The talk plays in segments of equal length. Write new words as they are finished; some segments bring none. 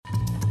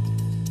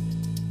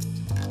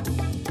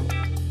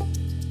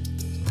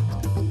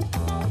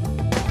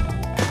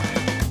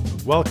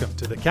Welcome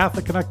to the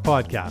Catholic Connect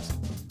podcast.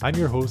 I'm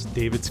your host,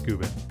 David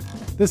Scubin.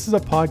 This is a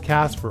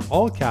podcast for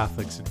all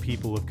Catholics and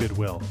people of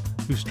goodwill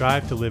who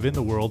strive to live in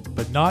the world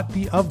but not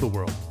be of the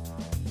world.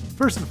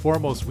 First and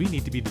foremost, we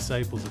need to be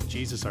disciples of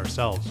Jesus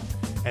ourselves,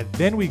 and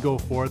then we go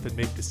forth and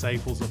make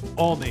disciples of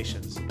all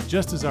nations,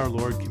 just as our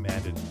Lord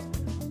commanded.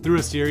 Through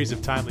a series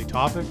of timely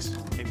topics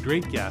and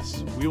great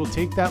guests, we will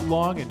take that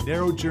long and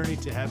narrow journey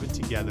to heaven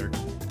together,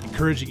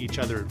 encouraging each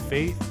other in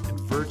faith and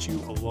virtue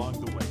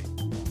along the way.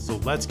 So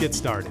let's get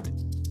started.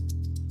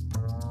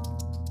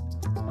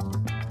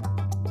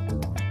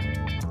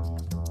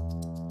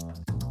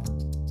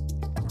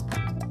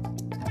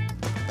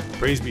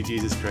 Praise be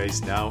Jesus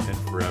Christ, now and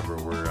forever.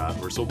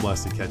 We're so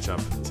blessed to catch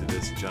up to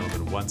this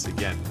gentleman once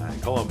again. I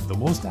call him the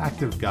most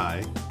active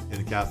guy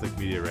in the Catholic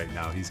media right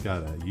now. He's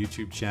got a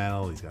YouTube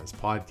channel, he's got his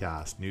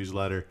podcast,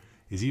 newsletter.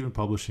 He's even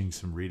publishing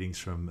some readings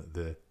from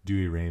the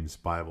Douay-Rheims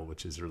Bible,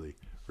 which is really,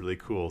 really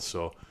cool.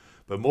 So,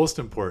 but most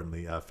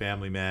importantly, a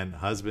family man,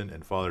 husband,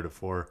 and father to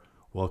four.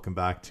 Welcome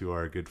back to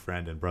our good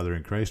friend and brother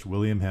in Christ,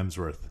 William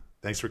Hemsworth.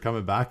 Thanks for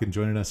coming back and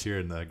joining us here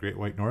in the Great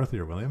White North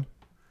here, William.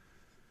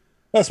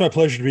 That's my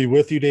pleasure to be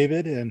with you,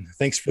 David, and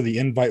thanks for the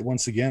invite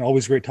once again.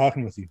 Always great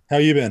talking with you. How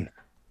you been?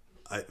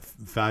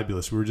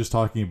 Fabulous. We were just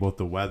talking about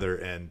the weather,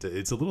 and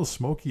it's a little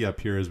smoky up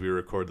here as we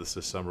record this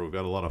summer. We've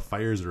got a lot of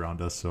fires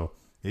around us, so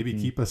maybe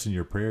keep us in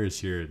your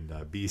prayers here in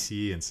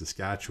BC and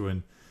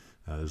Saskatchewan.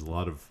 There's a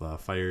lot of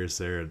fires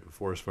there, and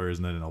forest fires,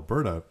 and then in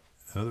Alberta,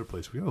 another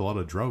place, we have a lot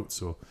of drought,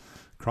 so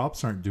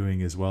crops aren't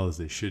doing as well as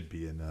they should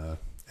be, and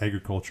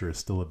agriculture is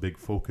still a big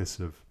focus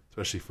of,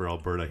 especially for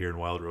Alberta here in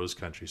Wild Rose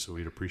Country, so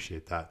we'd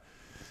appreciate that.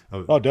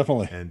 Oh,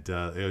 definitely. And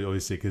I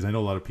always say, because I know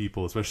a lot of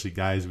people, especially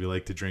guys, we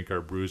like to drink our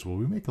brews. Well,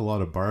 we make a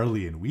lot of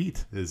barley, and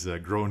wheat is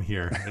grown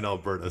here in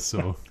Alberta.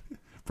 So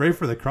pray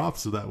for the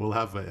crops so that we'll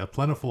have a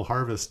plentiful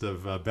harvest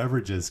of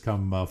beverages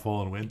come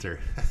fall and winter.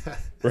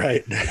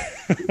 Right.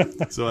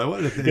 So I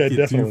wanted to thank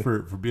you too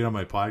for being on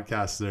my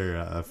podcast there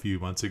a few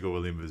months ago,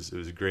 William. It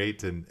was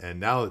great.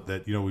 And now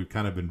that, we've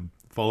kind of been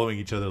following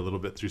each other a little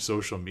bit through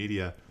social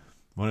media,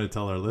 I wanted to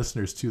tell our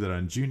listeners, too, that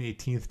on June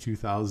 18th,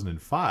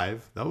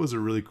 2005, that was a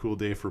really cool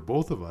day for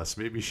both of us.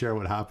 Maybe share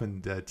what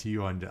happened to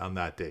you on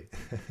that day.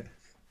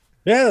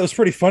 Yeah, that was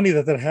pretty funny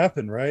that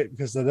happened, right?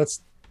 Because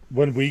that's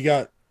when we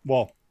got,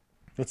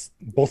 that's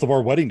both of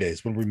our wedding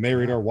days, when we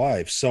married our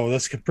wives. So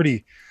that's a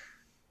pretty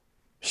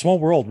small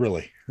world,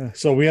 really.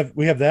 So we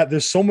have that.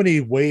 There's so many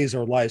ways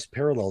our lives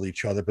parallel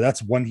each other, but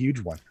that's one huge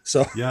one.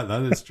 So yeah,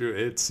 that is true.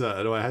 It's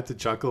I had to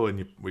chuckle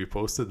when we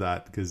posted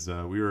that, because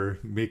we were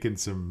making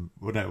some,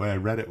 when I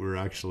read it, we were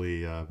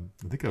actually I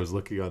think I was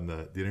looking on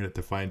the internet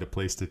to find a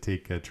place to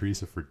take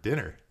Teresa for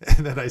dinner,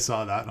 and then I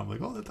saw that and I'm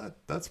like, oh,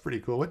 that's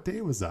pretty cool. What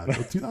day was that?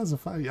 Oh,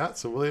 2005. Yeah,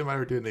 so William and I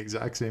were doing the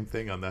exact same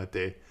thing on that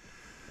day,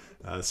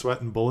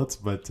 sweating bullets,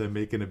 but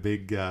making a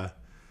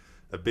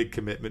big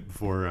commitment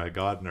before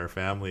God and our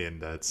family,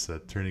 and it's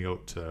turning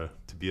out to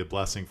be a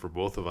blessing for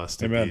both of us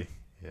to Amen.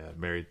 be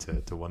married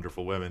to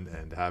wonderful women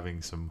and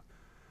having some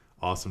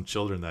awesome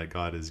children that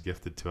God has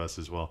gifted to us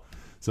as well.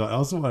 So I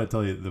also want to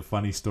tell you the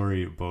funny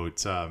story about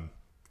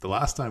the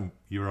last time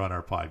you were on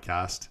our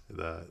podcast.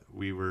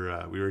 We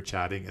were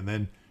chatting, and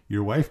then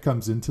your wife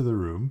comes into the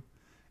room,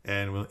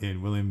 and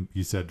William,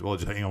 you said, "Well,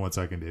 just hang on one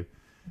second, Dave,"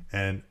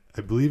 and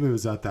I believe it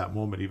was at that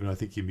moment, even though I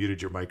think you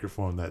muted your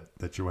microphone,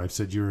 that your wife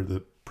said you were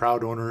the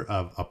proud owner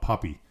of a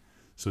puppy.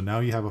 So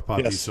now you have a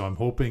puppy. Yes. So I'm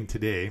hoping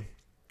today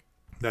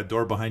that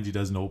door behind you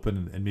doesn't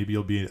open, and maybe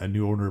you'll be a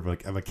new owner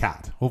of a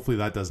cat. Hopefully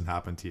that doesn't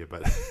happen to you,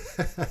 but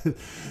it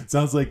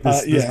sounds like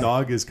this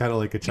dog is kind of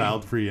like a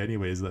child free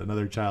anyways.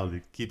 Another child,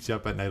 it keeps you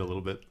up at night a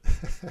little bit.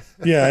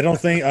 Yeah, I don't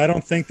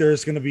think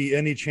there's going to be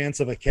any chance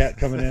of a cat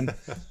coming in.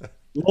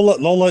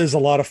 Lola is a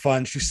lot of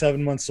fun. She's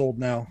 7 months old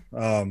now.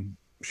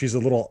 She's a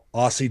little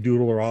Aussie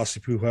Doodle or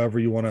Aussie Poo, however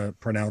you want to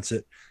pronounce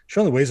it. She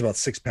only weighs about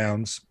 6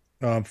 pounds.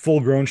 Full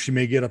grown, she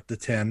may get up to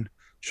 10.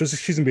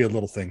 She's gonna be a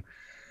little thing.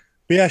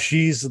 But yeah,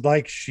 she's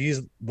like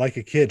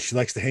a kid. She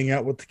likes to hang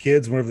out with the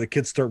kids. Whenever the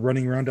kids start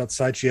running around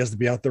outside, she has to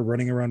be out there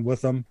running around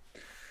with them.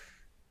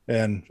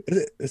 And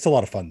it's a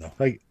lot of fun, though.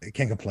 I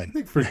can't complain. I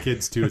think for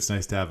kids too, it's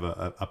nice to have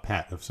a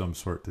pet of some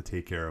sort to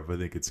take care of. I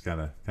think it's kind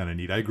of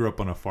neat. I grew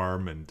up on a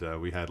farm, and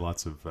we had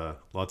lots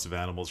of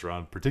animals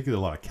around, particularly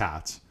a lot of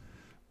cats.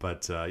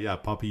 But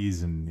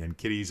puppies and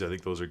kitties, I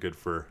think those are good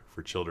for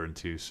children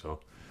too. So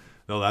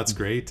no, that's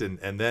great.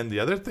 And then the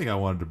other thing I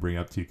wanted to bring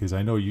up to you, because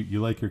I know you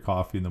like your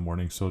coffee in the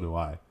morning, so do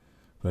I.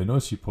 But I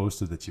noticed you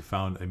posted that you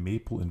found a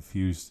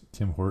maple-infused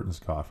Tim Hortons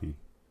coffee.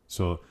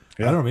 So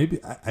yeah. I don't know, maybe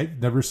I've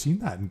never seen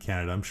that in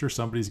Canada. I'm sure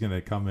somebody's going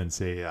to come and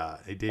say,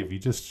 hey, Dave, you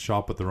just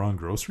shop at the wrong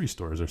grocery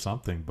stores or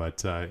something.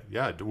 But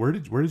where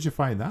did you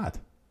find that?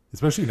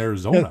 Especially in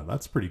Arizona. Yeah.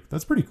 That's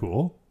pretty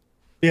cool.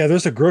 Yeah,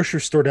 there's a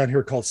grocery store down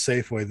here called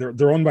Safeway.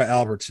 They're owned by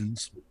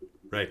Albertsons.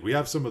 Right. We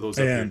have some of those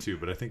up here too,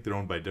 but I think they're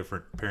owned by a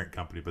different parent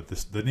company. But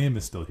the name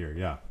is still here.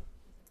 Yeah.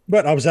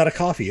 But I was out of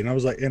coffee, and I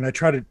was like, and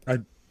I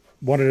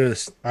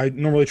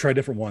normally try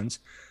different ones,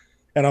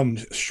 and I'm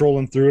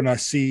strolling through and I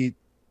see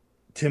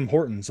Tim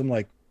Hortons. I'm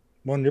like,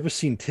 well, I've never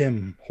seen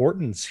Tim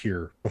Hortons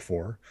here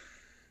before.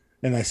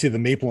 And I see the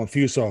maple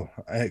infused. So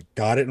I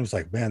got it and was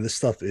like, man, this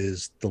stuff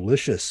is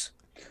delicious.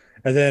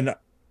 And then,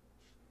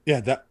 yeah,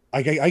 that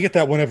I get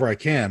that whenever I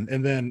can.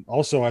 And then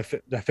also I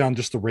found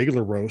just the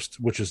regular roast,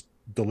 which is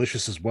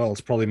delicious as well.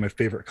 It's probably my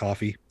favorite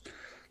coffee.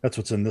 That's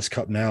what's in this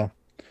cup now.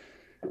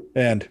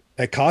 And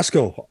at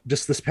Costco,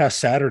 just this past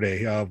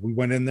Saturday, we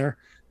went in there.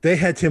 They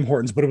had Tim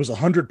Hortons, but it was a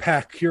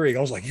 100-pack Keurig.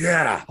 I was like,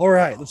 yeah, all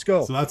right, let's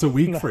go. So that's a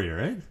week for you,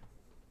 right?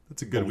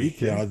 That's a good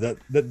week, eh? Yeah,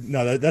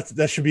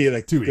 that should be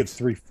like 2 good weeks.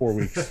 3-4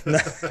 weeks.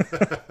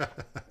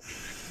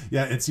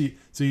 Yeah, and see,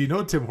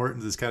 so Tim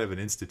Hortons is kind of an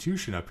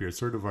institution up here. It's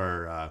sort of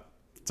our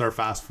it's our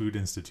fast food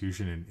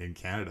institution in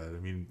Canada. I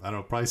mean, I don't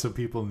know, probably some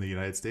people in the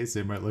United States,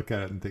 they might look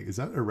at it and think, is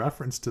that a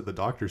reference to the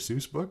Dr.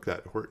 Seuss book,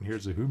 that Horton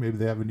Hears a Who? Maybe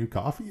they have a new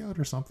coffee out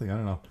or something. I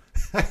don't know.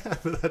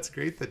 But that's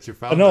great that you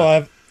found No,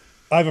 that.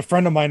 I have a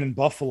friend of mine in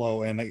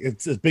Buffalo, and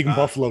it's big in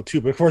Buffalo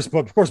too. But of course,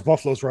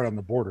 Buffalo's right on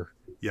the border.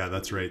 Yeah,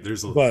 that's right.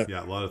 There's But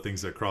a lot of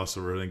things that cross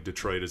over. I think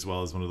Detroit as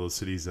well is one of those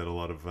cities that a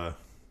lot of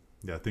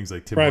things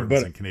like Tim right,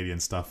 Hortons and Canadian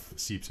stuff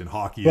seeps in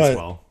hockey as but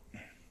well.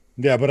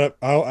 yeah, but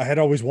I had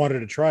always wanted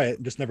to try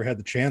it, just never had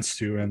the chance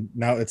to, and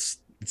now it's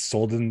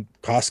sold in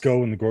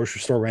Costco and the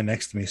grocery store right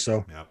next to me.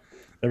 So Yeah.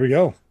 there we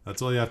go.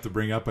 That's all you have to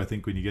bring up, I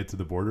think, when you get to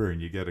the border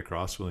and you get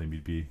across William.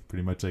 You'd be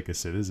pretty much like a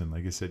citizen.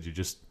 Like I said, you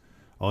just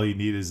all you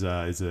need is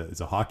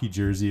a hockey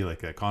jersey,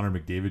 like a Connor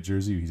McDavid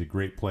jersey. He's a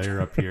great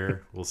player up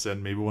here. We'll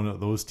send maybe one of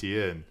those to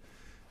you and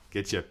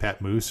get you a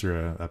pet moose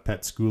or a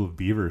pet school of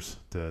beavers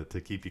to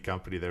keep you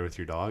company there with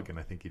your dog. And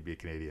I think you'd be a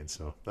Canadian.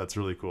 So that's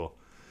really cool.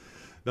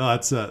 No,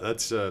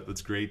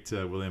 that's great,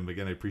 William.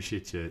 Again, I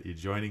appreciate you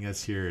joining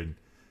us here,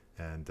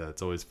 and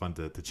it's always fun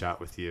to chat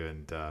with you.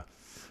 And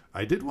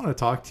I did want to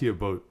talk to you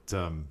about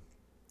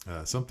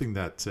something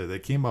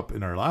that came up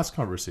in our last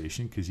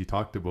conversation, because you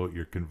talked about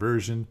your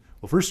conversion.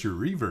 Well, first your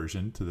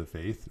reversion to the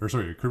faith, or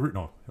sorry,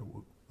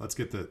 let's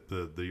get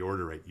the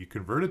order right. You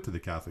converted to the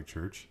Catholic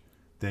Church,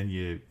 then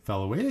you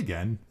fell away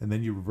again, and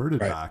then you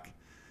reverted Right. back,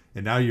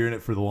 and now you're in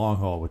it for the long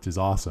haul, which is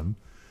awesome.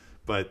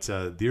 But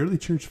the early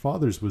church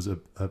fathers was a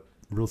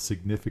real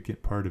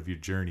significant part of your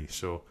journey.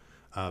 So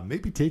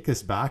maybe take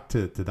us back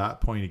to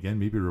that point again.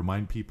 Maybe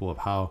remind people of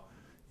how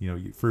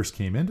you first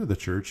came into the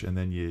church, and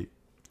then you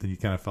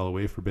kind of fell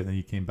away for a bit, and then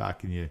you came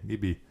back, and you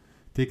maybe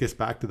take us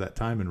back to that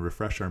time and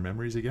refresh our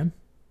memories again.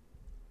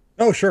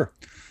 Oh, sure.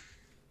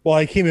 Well,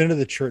 I came into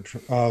the church.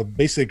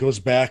 Basically, it goes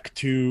back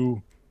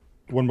to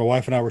when my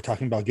wife and I were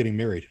talking about getting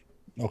married.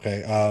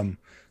 Okay.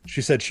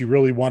 She said she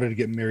really wanted to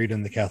get married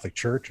in the Catholic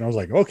Church, and I was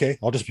like, okay,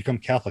 I'll just become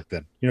Catholic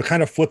then.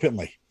 Kind of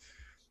flippantly.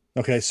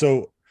 Okay,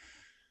 so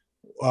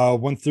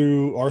went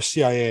through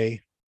RCIA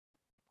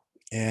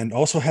and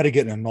also had to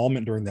get an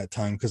annulment during that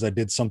time because I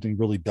did something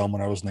really dumb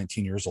when I was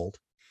 19 years old.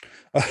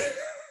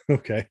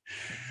 Okay,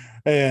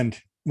 and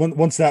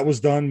once that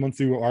was done, went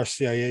through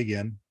RCIA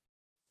again,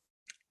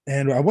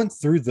 and I went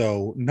through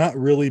though not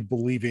really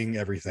believing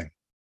everything.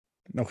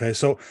 Okay,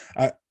 so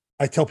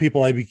I tell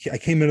people I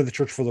came into the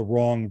church for the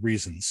wrong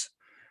reasons.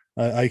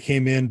 I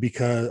came in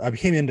because I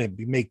came in to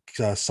make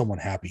someone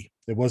happy.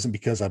 It wasn't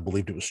because I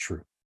believed it was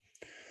true.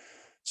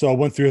 So I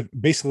went through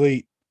it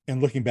basically, and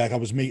looking back, I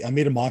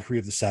made a mockery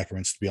of the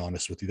sacraments, to be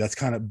honest with you. That's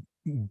kind of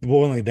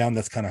boiling it down.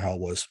 That's kind of how it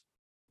was.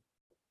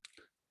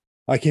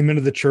 I came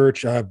into the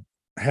church,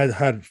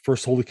 had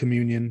first Holy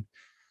Communion.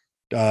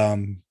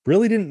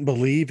 Really didn't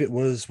believe it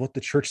was what the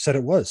church said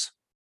it was.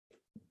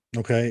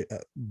 Okay,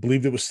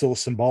 believed it was still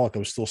symbolic. I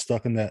was still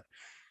stuck in that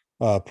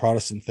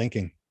Protestant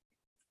thinking,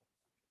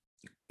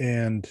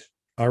 and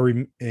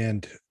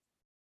and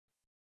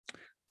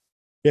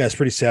yeah, it's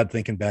pretty sad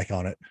thinking back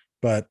on it,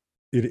 but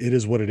it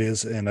is what it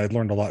is, and I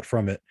learned a lot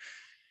from it.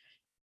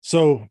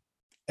 So,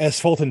 as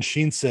Fulton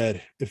Sheen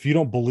said, if you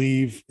don't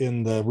believe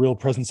in the real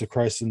presence of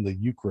Christ in the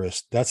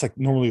Eucharist, that's like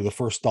normally the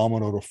first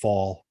domino to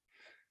fall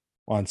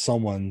on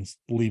someone's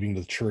leaving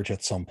the church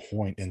at some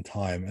point in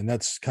time, and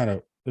that's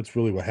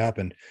really what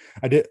happened.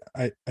 I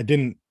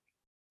didn't.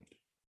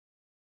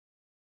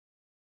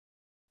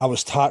 I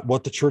was taught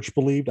what the church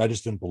believed. I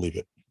just didn't believe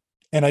it,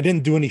 and I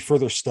didn't do any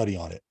further study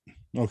on it.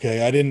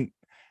 Okay, I didn't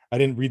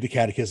read the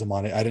catechism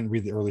on it. I didn't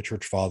read the early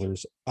church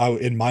fathers.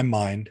 In my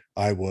mind,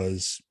 I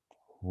was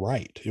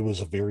right. It was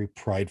a very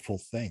prideful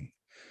thing.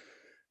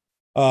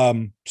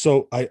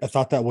 So I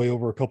thought that way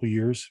over a couple of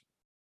years.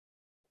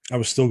 I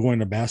was still going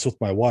to mass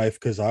with my wife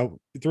because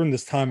during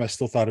this time I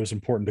still thought it was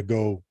important to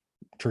go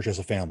church as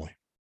a family.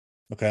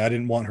 Okay, I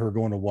didn't want her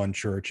going to one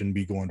church and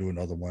be going to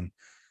another one.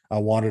 I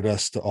wanted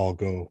us to all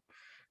go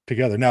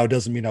together. Now it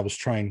doesn't mean I was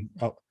trying.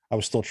 I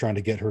was still trying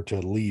to get her to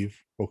leave.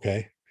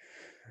 Okay,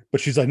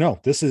 but she's like, no,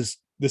 this.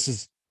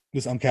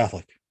 I'm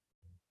Catholic.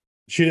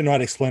 She didn't know how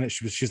to explain it.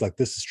 She's like,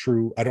 this is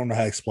true. I don't know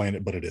how to explain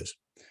it, but it is.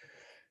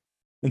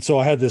 And so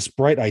I had this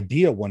bright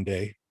idea one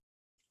day,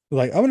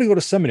 like I'm going to go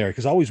to seminary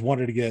because I always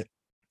wanted to get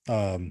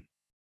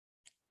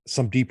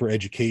some deeper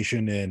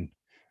education in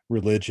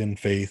religion,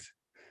 faith.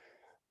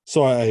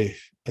 So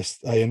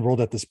I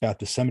enrolled at this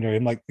Baptist seminary.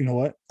 I'm like, you know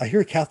what? I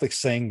hear Catholics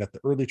saying that the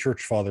early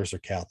church fathers are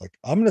Catholic.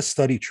 I'm going to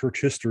study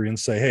church history and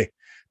say, hey,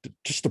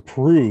 just to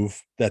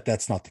prove that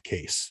that's not the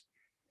case.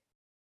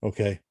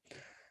 Okay.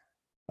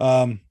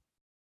 Um,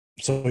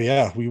 so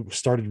yeah, we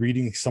started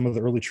reading some of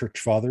the early church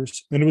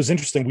fathers, and it was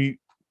interesting.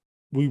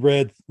 We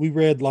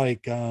read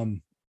like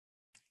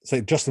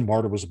say Justin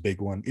Martyr was a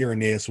big one,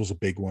 Irenaeus was a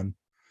big one,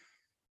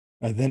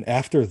 and then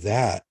after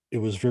that, it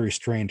was very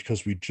strange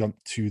because we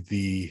jumped to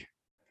the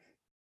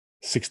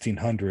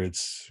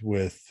 1600s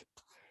with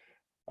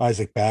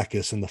Isaac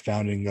Backus and the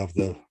founding of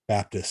the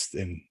Baptist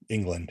in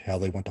England, how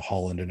they went to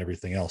Holland and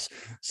everything else.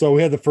 So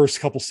we had the first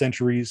couple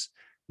centuries.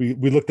 We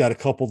looked at a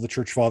couple of the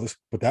church fathers,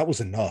 but that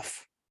was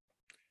enough.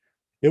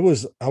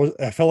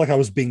 I felt like I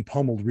was being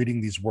pummeled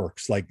reading these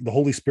works. Like the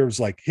Holy Spirit was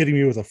like hitting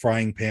me with a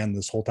frying pan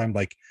this whole time,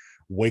 like,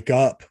 wake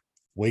up,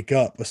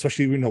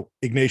 especially,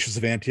 Ignatius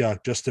of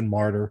Antioch, Justin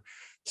Martyr,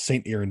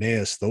 Saint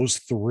Irenaeus. Those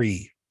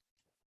three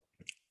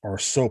are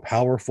so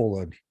powerful,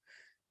 and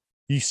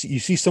you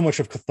see so much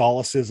of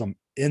Catholicism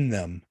in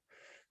them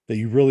that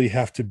you really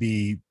have to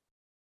be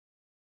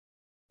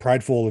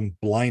prideful and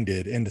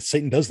blinded. And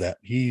Satan does that.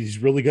 He's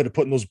really good at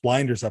putting those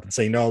blinders up and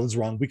saying, no, this is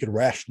wrong. We could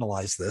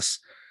rationalize this.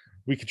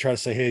 We could try to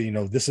say, hey,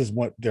 this is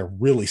what they're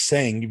really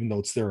saying, even though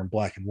it's there in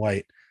black and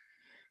white.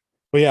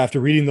 But yeah, after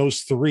reading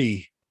those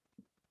three,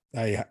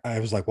 I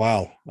was like,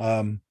 wow,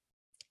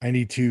 I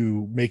need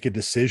to make a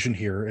decision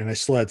here. And I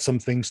still had some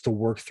things to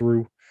work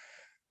through.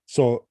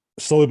 So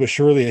slowly but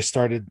surely, I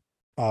started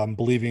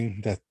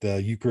believing that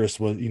the Eucharist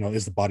was,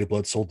 is the body,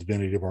 blood, soul,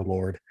 divinity of our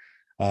Lord.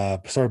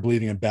 Started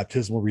believing in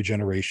baptismal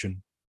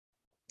regeneration.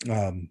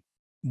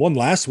 One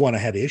last one I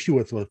had an issue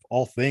with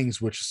all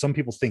things, which some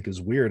people think is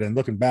weird, and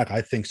looking back,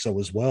 I think so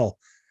as well,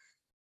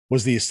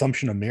 was the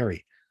Assumption of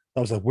Mary.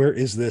 I was like, where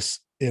is this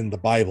in the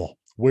Bible?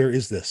 Where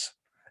is this?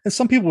 And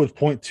some people would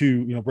point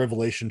to,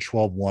 Revelation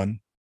 12:1.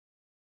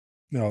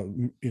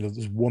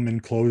 This woman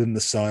clothed in the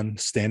sun,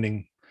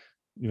 standing,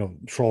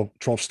 12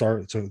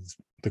 stars, so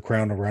the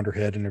crown around her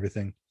head and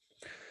everything.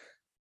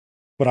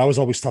 But I was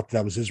always taught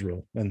that was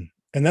Israel, and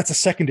that's a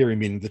secondary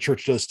meaning. The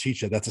church does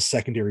teach that that's a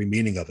secondary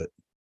meaning of it.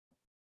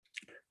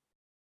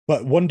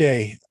 But one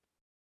day,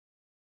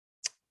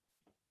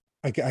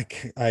 I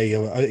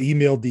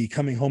emailed the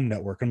Coming Home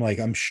Network. I'm like,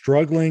 I'm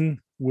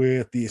struggling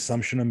with the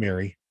Assumption of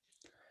Mary,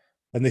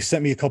 and they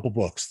sent me a couple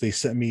books. They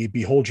sent me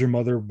Behold Your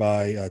Mother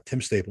by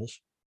Tim Staples,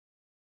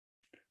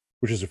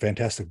 which is a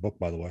fantastic book,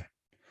 by the way.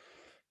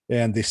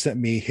 And they sent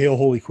me Hail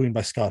Holy Queen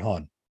by Scott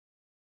Hahn.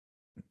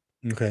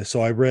 Okay,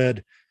 so I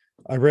read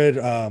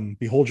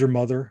Behold Your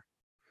Mother,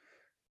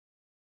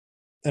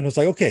 and I was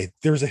like, okay,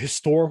 there's a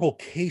historical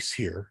case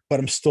here, but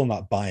I'm still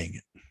not buying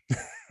it.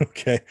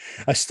 Okay,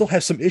 I still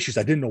have some issues.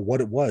 I didn't know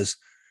what it was,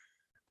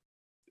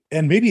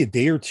 and maybe a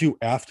day or two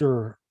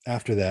after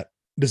that,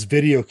 this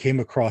video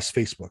came across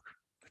Facebook.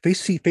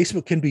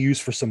 Facebook can be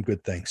used for some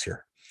good things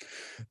here.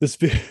 This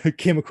video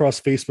came across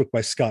Facebook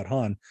by Scott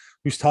Hahn,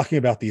 who's talking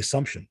about the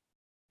Assumption,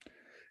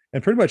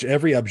 and pretty much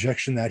every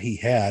objection that he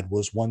had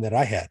was one that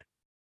I had.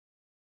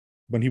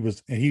 When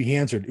he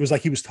answered, it was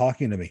like he was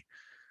talking to me.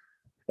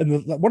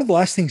 And one of the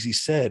last things he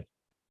said,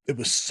 it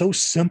was so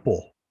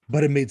simple,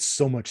 but it made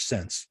so much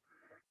sense.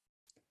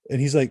 And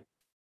he's like,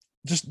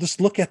 just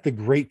look at the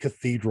great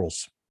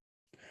cathedrals.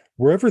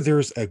 Wherever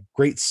there's a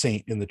great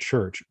saint in the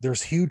church,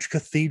 there's huge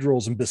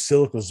cathedrals and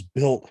basilicas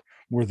built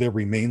where their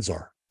remains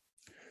are.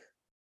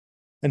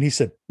 And he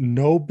said,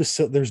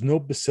 there's no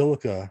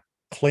basilica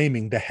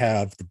claiming to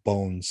have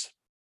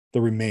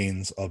the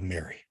remains of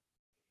Mary.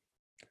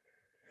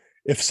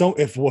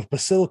 If what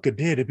basilica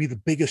did, it'd be the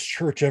biggest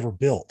church ever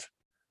built.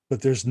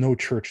 But there's no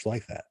church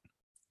like that.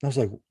 And I was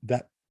like,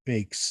 that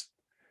makes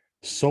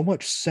so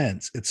much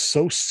sense. It's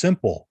so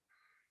simple.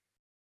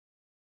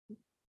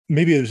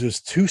 Maybe it was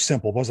just too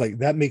simple, but I was like,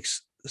 that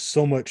makes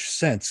so much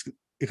sense,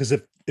 because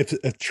if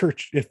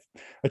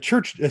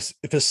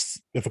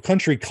a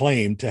country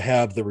claimed to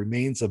have the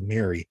remains of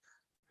Mary,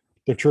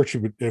 the church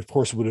would, of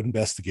course, would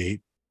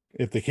investigate.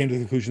 If they came to the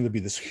conclusion there'd be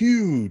this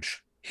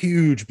huge,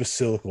 huge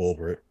basilica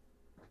over it,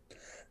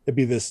 it'd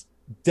be this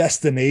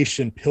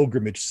destination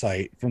pilgrimage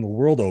site from the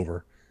world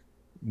over.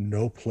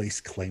 No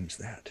place claims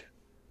that.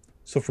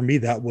 So for me,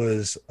 that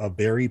was a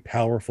very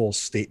powerful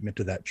statement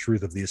to that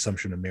truth of the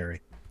Assumption of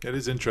Mary. It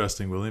is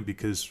interesting, William,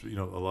 because a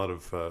lot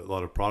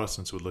of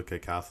Protestants would look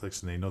at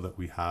Catholics and they know that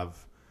we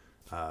have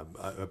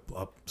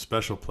a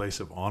special place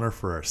of honor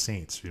for our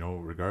saints.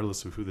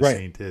 Regardless of who the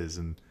saint is,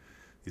 and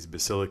these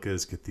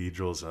basilicas,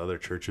 cathedrals, and other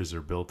churches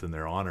are built in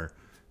their honor.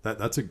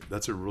 That's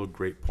a real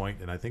great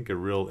point, and I think a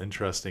real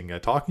interesting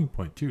talking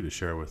point too to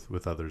share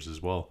with others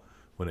as well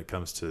when it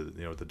comes to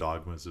the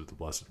dogmas of the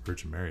Blessed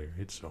Virgin Mary.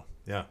 Right? So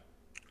yeah,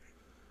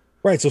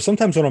 right. So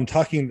sometimes when I'm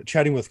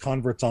chatting with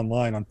converts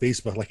online on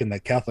Facebook, like in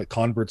that Catholic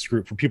converts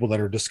group for people that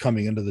are just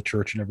coming into the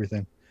church and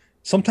everything,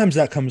 sometimes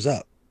that comes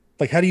up.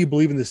 Like, how do you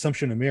believe in the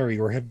Assumption of Mary,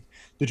 or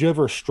did you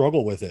ever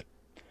struggle with it?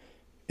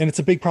 And it's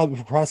a big problem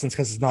for Protestants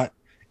because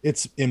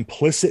it's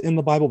implicit in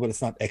the Bible, but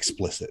it's not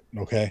explicit.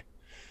 Okay.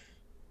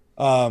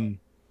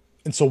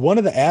 And so one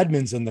of the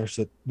admins in there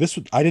said,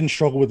 I didn't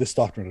struggle with this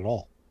doctrine at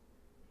all.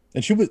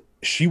 And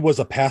she was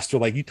a pastor.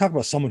 Like, you talk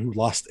about someone who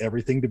lost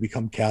everything to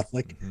become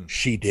Catholic. Mm-hmm.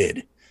 She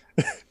did.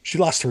 She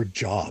lost her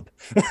job,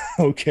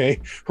 okay,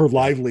 her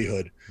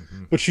livelihood.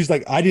 Mm-hmm. But she's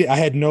like, I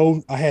had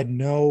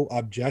no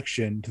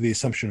objection to the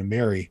Assumption of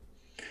Mary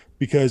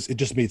because it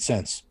just made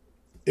sense.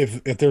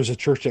 If there's a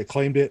church that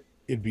claimed it,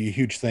 it'd be a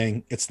huge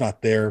thing. It's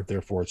not there,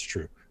 therefore it's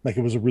true. Like,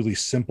 it was a really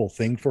simple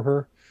thing for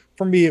her.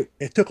 For me,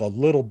 it took a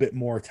little bit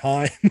more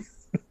time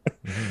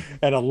Mm-hmm.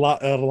 and a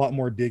lot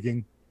more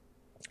digging.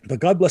 But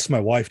God bless my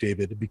wife,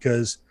 David,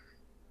 because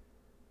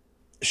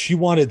she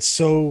wanted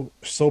so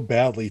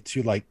badly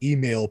to like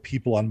email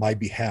people on my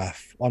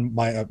behalf on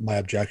my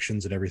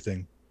objections and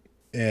everything.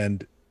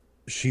 And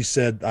she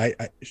said,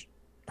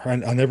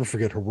 I'll never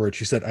forget her words.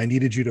 She said, I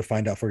needed you to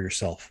find out for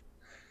yourself.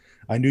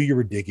 I knew you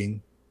were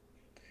digging.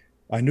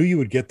 I knew you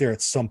would get there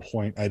at some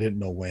point. I didn't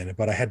know when,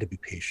 but I had to be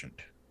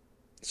patient.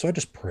 So I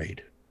just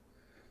prayed.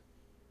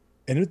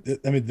 And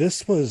I mean,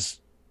 this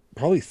was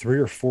probably 3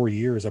 or 4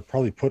 years. I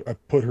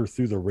put her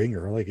through the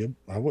ringer. Like,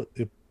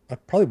 I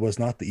probably was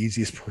not the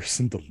easiest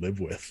person to live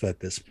with at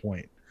this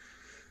point,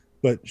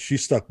 but she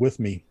stuck with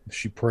me.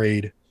 She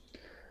prayed.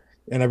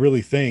 And I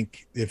really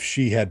think if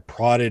she had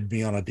prodded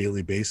me on a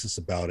daily basis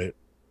about it,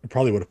 it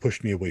probably would have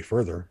pushed me away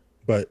further.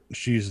 But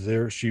she's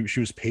there. She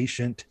was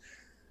patient.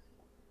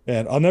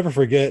 And I'll never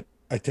forget,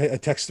 I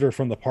texted her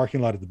from the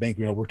parking lot at the bank.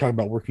 You know, we're talking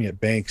about working at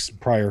banks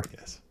prior.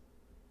 Yes.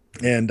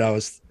 And I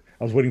was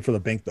waiting for the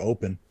bank to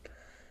open.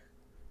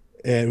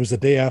 And it was the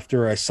day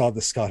after I saw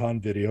the Scott Hahn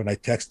video, and I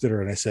texted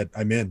her and I said,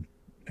 I'm in.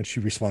 And she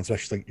responds back,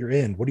 she's like, you're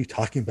in. What are you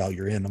talking about?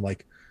 You're in. I'm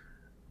like,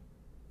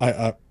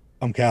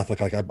 I'm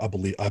Catholic. Like, I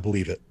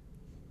believe it.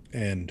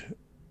 And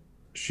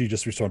she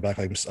just responded back,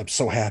 like, I'm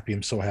so happy.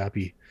 I'm so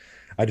happy.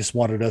 I just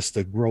wanted us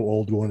to grow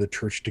old, going to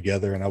church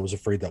together. And I was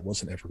afraid that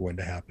wasn't ever going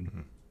to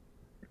happen.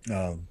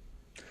 Mm-hmm.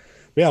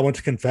 Yeah, I went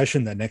to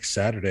confession that next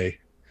Saturday.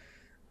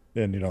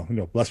 And,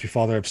 bless me,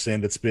 Father, I've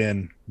sinned. It's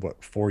been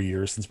 4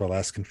 years since my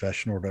last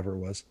confession or whatever it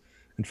was.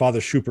 And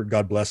Father Schubert,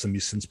 God bless him,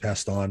 he's since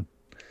passed on.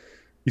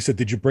 He said,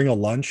 did you bring a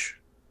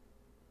lunch?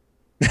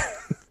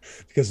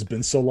 Because it's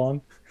been so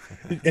long.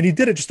 And he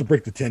did it just to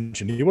break the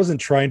tension. He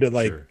wasn't trying to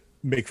Sure.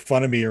 make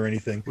fun of me or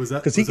anything. Was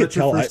that he could your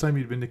tell first time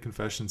you'd been to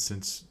confession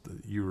since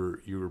you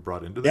were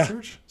brought into the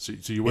church? So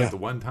you went the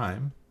one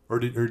time, or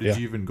did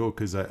you even go?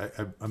 Because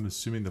I'm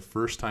assuming the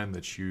first time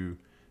that you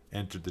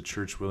entered the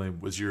church, William,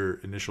 was your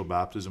initial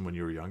baptism when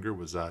you were younger.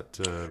 Was that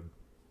a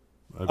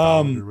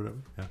valid or whatever?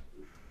 Yeah.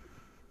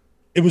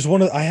 It was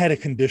I had a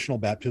conditional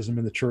baptism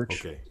in the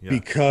church. Okay. Yeah.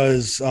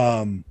 Because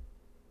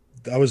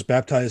I was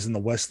baptized in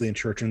the Wesleyan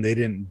church and they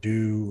didn't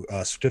do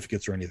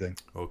certificates or anything.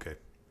 Okay.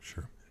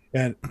 Sure.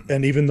 And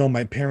even though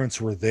my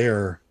parents were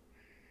there,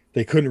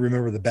 they couldn't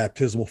remember the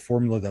baptismal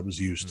formula that was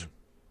used.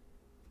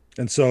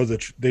 And so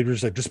they were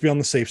just like, just be on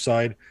the safe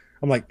side.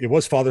 I'm like, it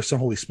was Father, Son,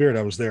 Holy Spirit.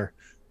 I was there.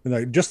 And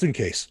like, just in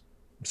case.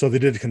 So they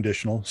did a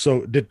conditional.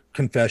 So did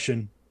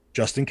confession,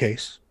 just in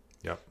case.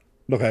 Yep.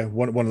 Okay.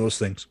 One of those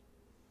things.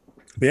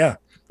 But yeah,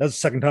 that's the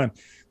second time.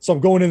 So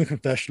I'm going in the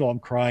confessional. I'm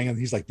crying. And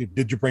he's like,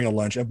 did you bring a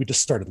lunch? And we just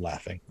started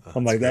laughing.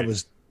 I'm like, great. that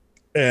was,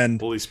 and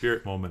Holy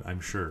Spirit moment, I'm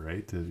sure,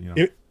 right?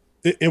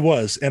 It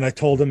was. And I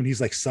told him, and he's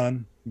like,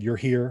 son, you're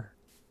here.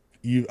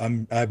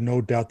 I have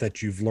no doubt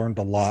that you've learned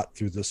a lot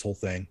through this whole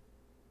thing.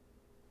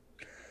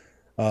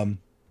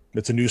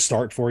 It's a new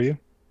start for you.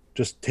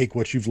 Just take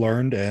what you've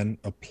learned and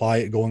apply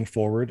it going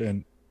forward,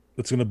 and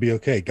it's going to be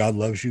okay. God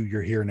loves you.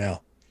 You're here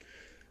now.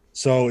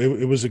 So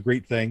it was a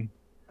great thing.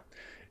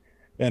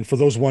 And for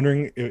those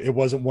wondering, it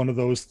wasn't one of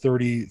those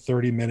 30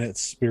 minute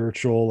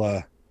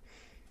spiritual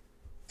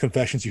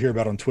confessions you hear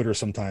about on Twitter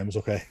sometimes.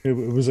 Okay. It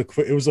was a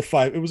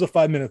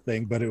 5-minute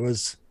thing, but I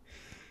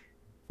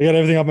got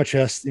everything off my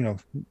chest,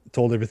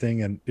 told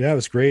everything, and yeah, it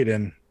was great.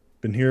 And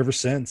been here ever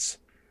since.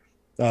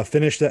 I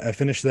finished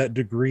that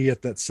degree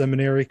at that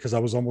seminary because I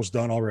was almost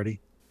done already.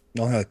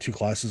 I only had 3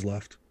 classes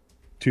left.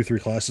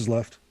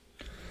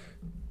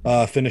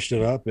 Finished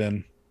it up,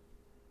 and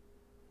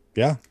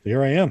yeah,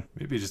 here I am.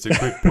 Maybe just a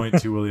quick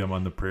point too, William,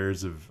 on the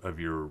prayers of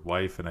your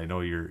wife. And I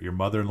know your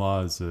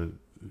mother-in-law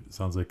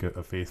sounds like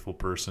a faithful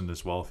person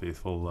as well,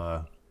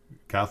 faithful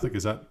Catholic.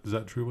 Is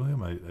that true,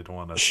 William? I don't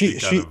want to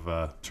speak out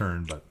of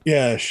turn, but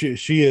yeah,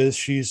 she is.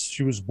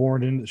 She was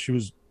born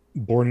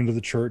into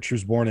the church. She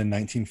was born in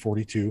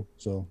 1942.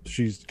 So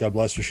God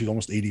bless her. She's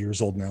almost 80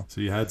 years old now.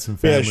 So you had some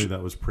family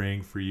that was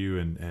praying for you,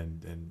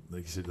 and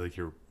like you said, like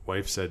your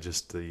wife said,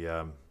 just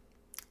the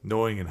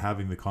knowing and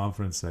having the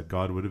confidence that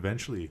God would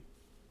eventually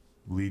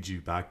lead you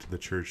back to the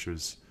church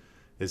is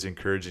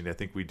encouraging. I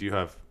think we do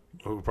have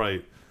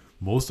probably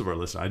most of our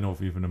listeners. I know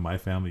if even in my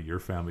family, your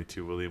family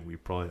too, William, we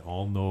probably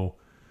all know,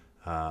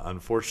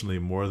 unfortunately,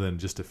 more than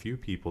just a few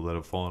people that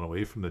have fallen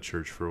away from the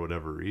church for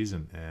whatever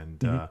reason.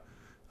 And,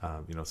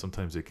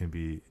 sometimes it can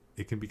be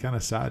kind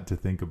of sad to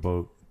think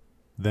about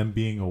them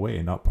being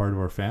away, not part of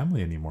our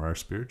family anymore, our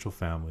spiritual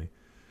family.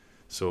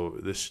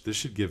 So this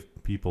should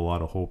give people a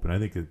lot of hope. And I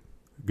think a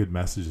good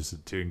message is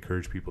to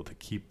encourage people to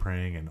keep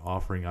praying and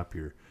offering up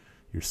your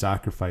your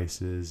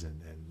sacrifices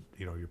and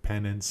your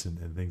penance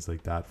and things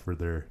like that for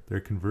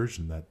their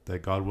conversion,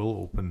 that God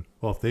will open.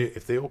 Well,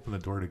 if they open the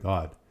door to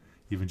God,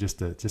 even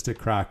just a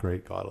crack,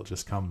 right? God will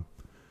just come.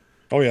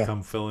 Oh yeah.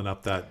 Come filling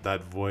up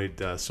that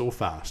void so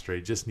fast,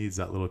 right? Just needs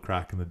that little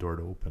crack in the door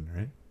to open,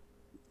 right?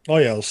 Oh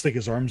yeah, he'll stick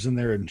his arms in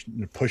there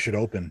and push it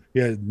open.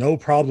 Yeah, no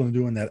problem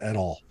doing that at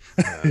all.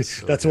 Yeah,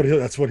 so that's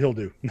what he'll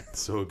do.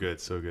 So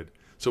good, so good.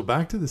 So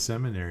back to the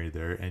seminary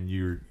there, and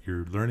you're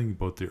learning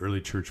about the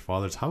early church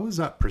fathers. How is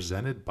that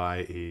presented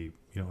by a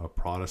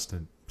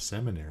Protestant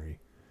seminary?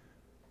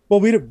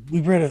 Well,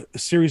 we read a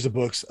series of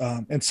books,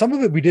 and some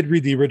of it we did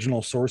read the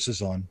original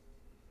sources on.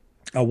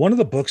 One of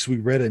the books we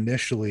read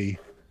initially,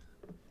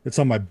 it's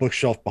on my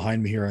bookshelf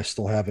behind me here. I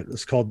still have it.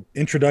 It's called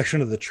Introduction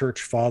to the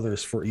Church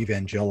Fathers for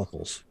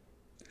Evangelicals.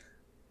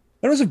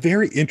 That was a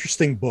very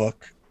interesting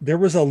book. There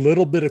was a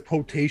little bit of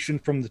quotation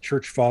from the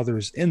church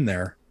fathers in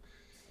there,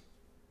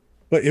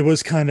 but it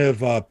was kind of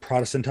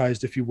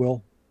Protestantized, if you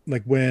will.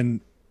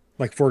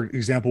 For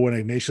example, when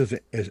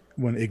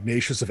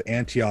Ignatius of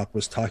Antioch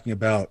was talking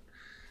about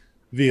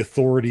the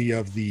authority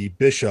of the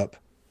bishop,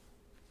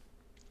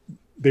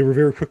 they were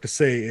very quick to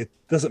say it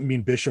doesn't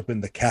mean bishop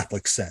in the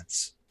Catholic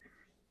sense.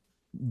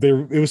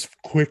 It was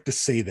quick to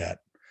say that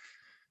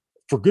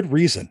for good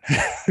reason.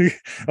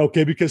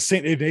 Okay, because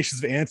St.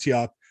 Ignatius of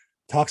Antioch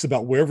talks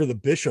about wherever the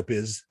bishop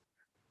is,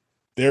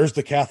 there's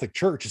the Catholic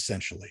Church,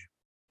 essentially.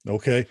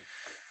 Okay.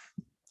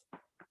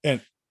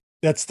 And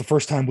that's the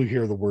first time we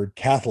hear the word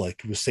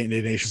Catholic with St.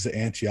 Ignatius of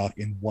Antioch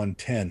in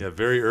 110. Yeah,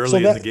 very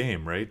early in the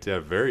game, right? Yeah,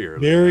 very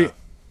early.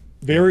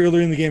 Very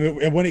early in the game.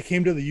 And when it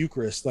came to the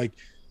Eucharist,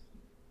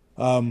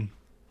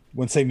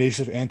 when St.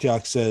 Ignatius of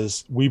Antioch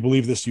says, we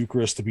believe this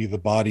Eucharist to be the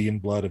body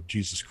and blood of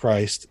Jesus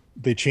Christ,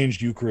 they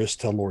changed Eucharist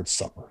to Lord's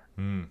Supper.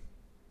 Mm.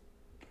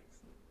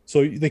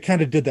 So they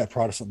kind of did that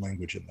Protestant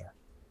language in there.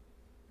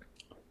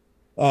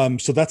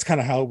 So that's kind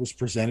of how it was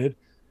presented,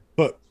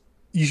 but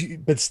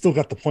still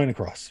got the point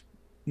across.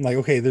 Like,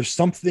 okay, there's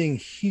something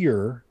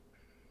here.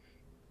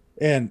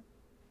 And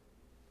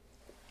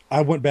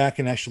I went back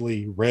and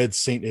actually read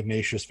St.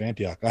 Ignatius of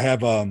Antioch. I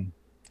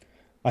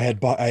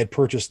had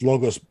purchased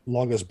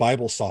Logos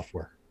Bible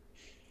software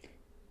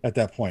at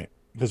that point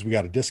because we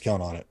got a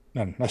discount on it,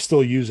 and I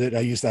still use it. I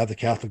used to have the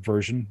Catholic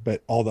version,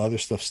 but all the other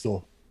stuff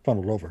still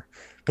funneled over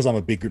because I'm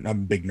a big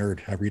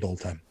nerd. I read all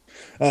the time.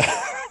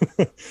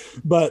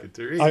 But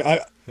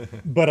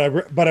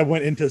I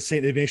went into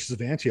St. Ignatius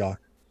of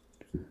Antioch,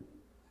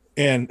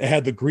 and it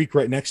had the Greek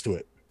right next to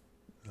it,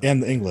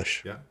 and the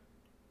English. Yeah.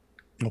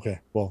 Okay.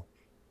 Well,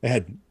 it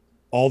had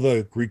all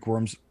the Greek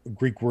words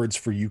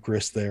for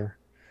Eucharist there.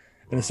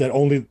 And it said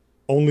only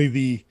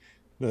the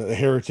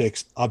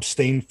heretics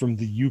abstain from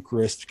the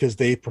Eucharist because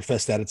they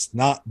profess that it's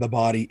not the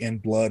body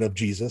and blood of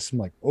Jesus. I'm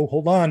like, oh,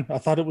 hold on. I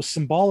thought it was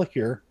symbolic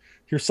here.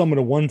 Here's someone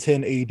in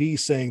 110 AD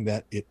saying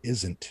that it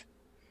isn't.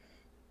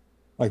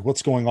 Like,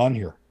 what's going on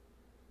here?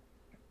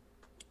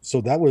 So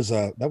that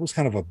was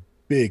kind of a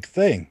big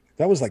thing.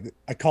 That was like,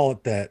 I call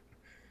it that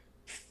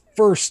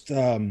first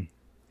hitting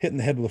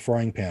the head with a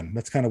frying pan.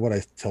 That's kind of what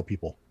I tell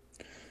people.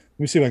 Let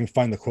me see if I can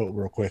find the quote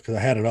real quick because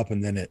I had it up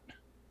and then it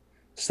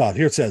stopped.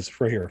 Here it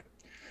says right here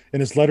in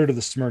his letter to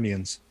the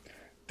Smyrnians,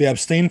 they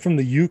abstain from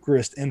the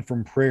Eucharist and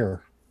from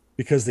prayer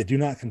because they do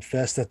not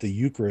confess that the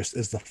Eucharist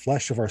is the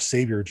flesh of our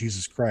Savior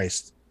Jesus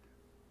Christ,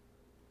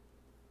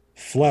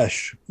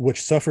 flesh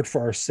which suffered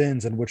for our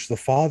sins and which the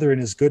Father in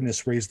his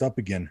goodness raised up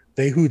again.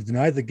 They who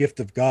deny the gift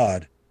of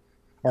God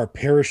are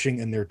perishing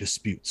in their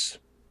disputes.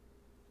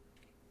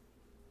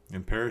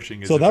 And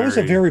perishing is was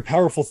a very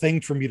powerful thing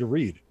for me to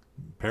read.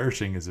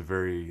 Perishing is a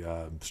very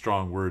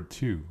strong word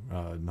too,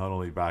 not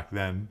only back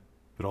then,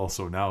 but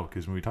also now,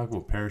 because when we talk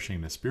about perishing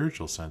in a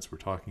spiritual sense, we're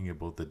talking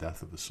about the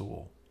death of the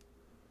soul.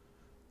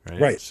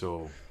 Right.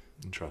 So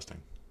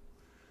interesting.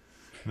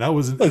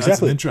 And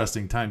that's an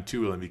interesting time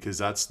too, William, because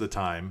that's the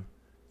time,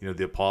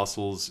 the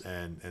apostles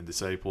and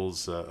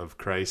disciples of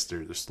Christ,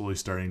 they're slowly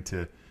starting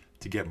to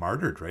get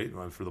martyred, right?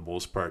 For the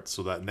most part.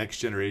 So that next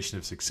generation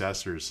of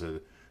successors,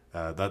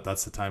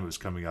 that's the time it was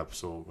coming up.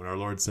 So when our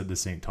Lord said to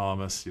St.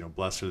 Thomas,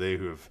 blessed are they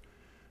who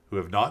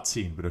have not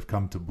seen but have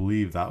come to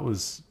believe, that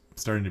was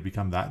starting to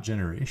become that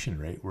generation,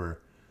 right? Where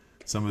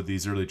some of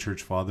these early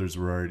church fathers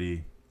were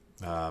already,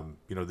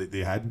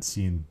 they hadn't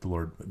seen the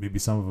Lord. Maybe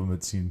some of them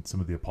had seen some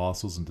of the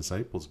apostles and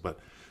disciples, but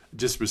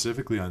just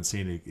specifically on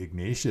St.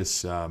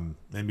 Ignatius and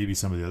maybe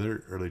some of the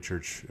other early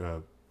church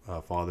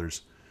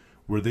fathers,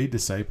 were they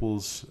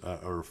disciples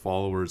or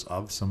followers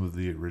of some of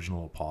the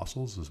original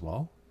apostles as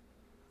well?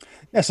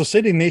 Yeah, so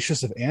St.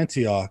 Ignatius of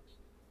Antioch,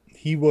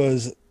 he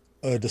was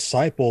a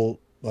disciple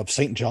of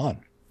St.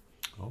 John.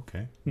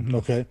 Okay. Mm-hmm.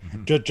 Okay.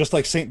 Mm-hmm. Just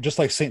like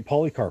St.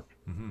 Polycarp.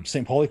 Mm-hmm.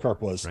 St.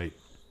 Polycarp was. Right.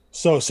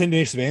 So St.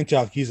 Ignatius of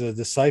Antioch, he's a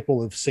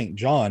disciple of St.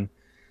 John,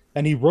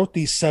 and he wrote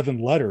these 7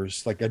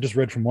 letters. Like I just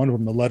read from one of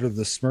them, the letter to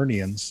the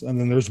Smyrnians, and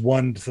then there's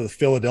one to the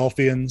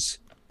Philadelphians,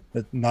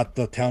 not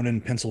the town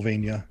in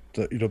Pennsylvania,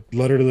 the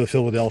letter to the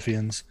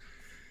Philadelphians,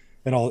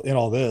 and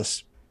all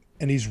this.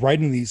 And he's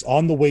writing these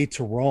on the way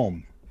to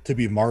Rome to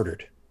be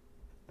martyred.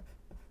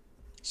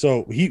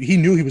 So he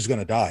knew he was going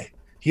to die.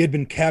 He had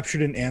been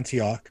captured in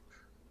Antioch,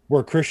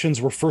 where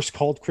Christians were first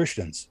called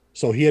Christians.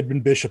 So he had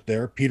been bishop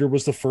there. Peter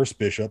was the first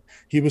bishop.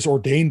 He was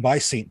ordained by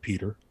St.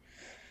 Peter.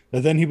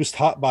 And then he was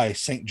taught by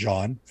St.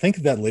 John. Think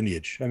of that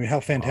lineage. I mean, how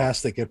Wow.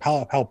 fantastic and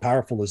how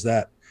powerful is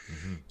that?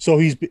 Hmm. So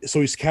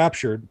he's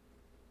captured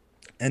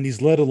and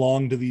he's led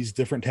along to these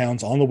different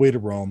towns on the way to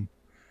Rome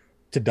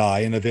to die.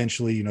 And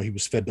eventually, he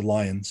was fed to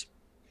lions.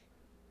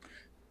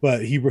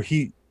 But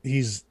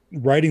he's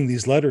writing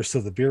these letters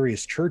to the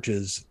various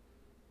churches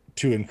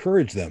to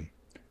encourage them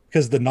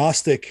because the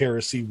Gnostic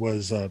heresy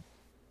was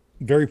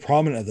very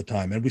prominent at the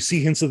time, and we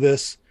see hints of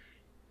this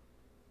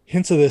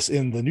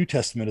in the New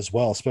Testament as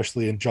well,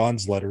 especially in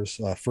John's letters,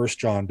 First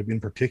John in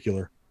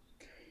particular.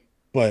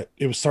 But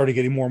it was started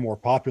getting more and more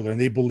popular, and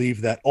they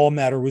believed that all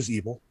matter was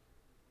evil.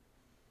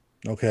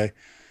 Okay,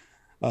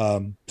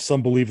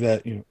 some believe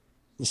that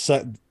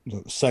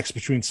sex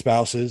between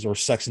spouses or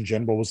sex in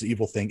general was the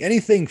evil thing.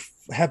 Anything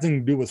having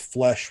to do with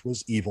flesh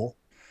was evil.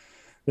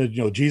 That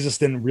Jesus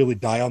didn't really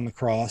die on the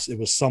cross. It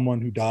was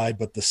someone who died,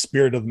 but the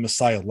spirit of the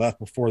Messiah left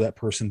before that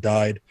person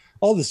died.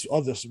 All this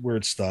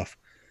weird stuff.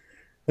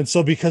 And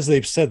so, because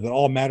they've said that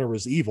all matter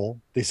was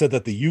evil, they said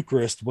that the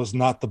Eucharist was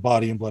not the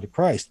body and blood of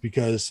Christ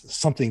because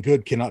something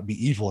good cannot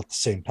be evil at the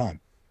same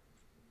time,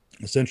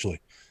 essentially.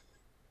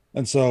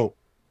 And so,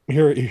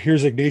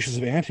 here's Ignatius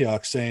of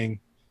Antioch saying,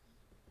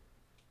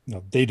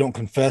 they don't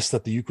confess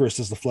that the Eucharist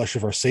is the flesh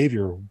of our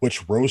Savior,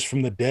 which rose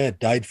from the dead,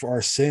 died for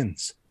our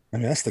sins. I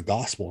mean, that's the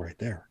gospel right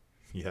there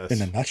in a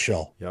Yes.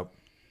 nutshell. Yep.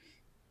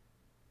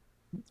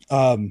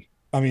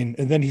 I mean,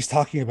 and then he's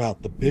talking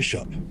about the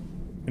bishop.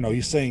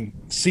 He's saying,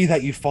 see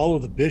that you follow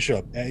the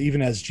bishop,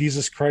 even as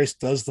Jesus Christ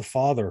does the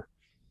Father,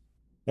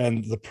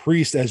 and the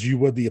priest as you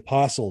would the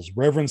apostles.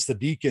 Reverence the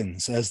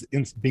deacons as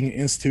being an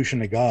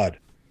institution of God.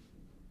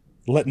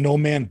 Let no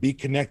man be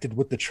connected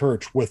with the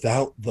church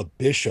without the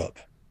bishop.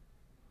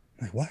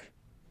 Like, what?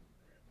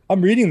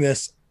 I'm reading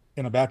this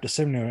in a Baptist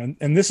seminary,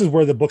 and this is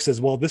where the book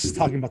says, well, this is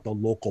talking about the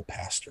local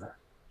pastor.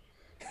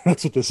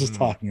 That's what this is Mm.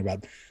 talking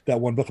about. That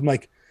one book. I'm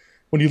like,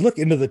 when you look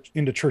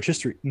into church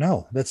history,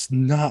 no, that's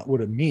not what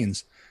it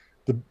means.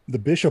 The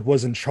bishop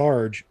was in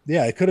charge.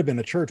 Yeah, it could have been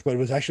a church, but it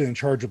was actually in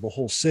charge of the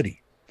whole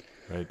city.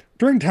 Right.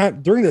 During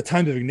the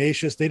time of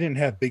Ignatius, they didn't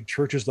have big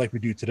churches like we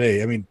do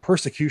today. I mean,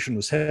 persecution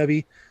was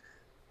heavy.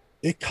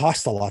 It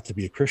cost a lot to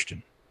be a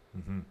Christian.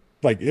 Hmm.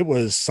 Like, it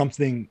was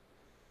something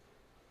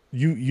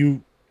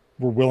you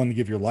were willing to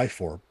give your life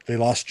for. They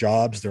lost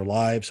jobs, their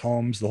lives,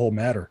 homes, the whole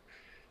matter.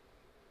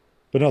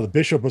 But no, the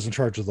bishop was in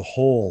charge of the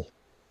whole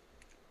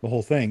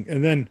thing.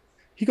 And then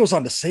he goes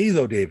on to say,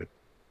 though, David,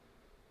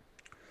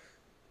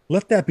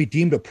 let that be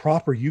deemed a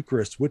proper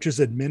Eucharist, which is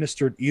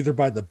administered either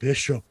by the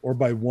bishop or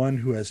by one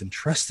who has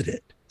entrusted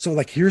it. So,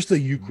 like, here's the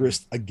Mm.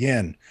 Eucharist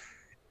again,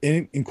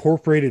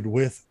 incorporated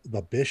with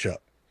the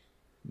bishop.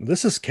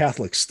 This is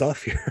Catholic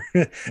stuff here,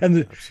 and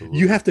you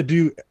Absolutely. have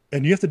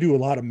to do a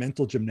lot of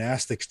mental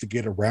gymnastics to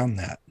get around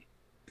that.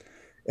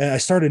 And I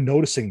started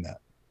noticing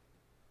that.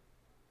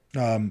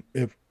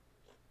 If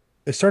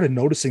I started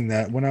noticing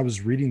that when I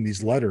was reading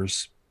these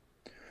letters,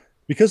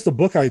 because the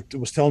book I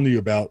was telling you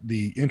about,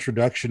 the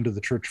introduction to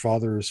the church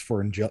fathers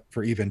for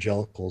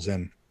evangelicals,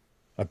 and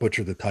I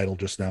butchered the title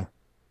just now.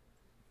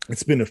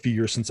 It's been a few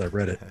years since I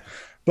read it,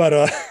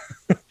 but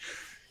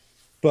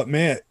but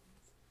man,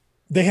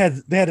 they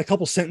had a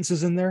couple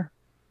sentences in there,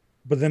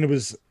 but then it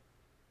was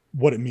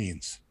what it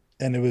means,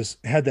 and it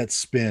had that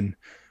spin.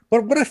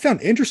 But what I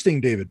found interesting,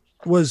 David,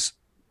 was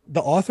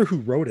the author who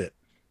wrote it,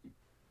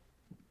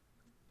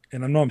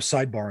 and I know I'm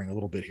sidebarring a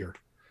little bit here,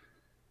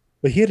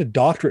 but he had a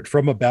doctorate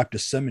from a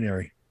Baptist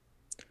seminary,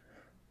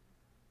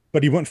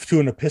 but he went to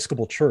an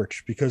Episcopal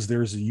church because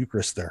there's a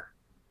Eucharist there.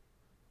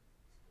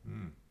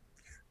 Mm.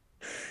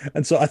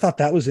 And so I thought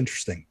that was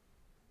interesting.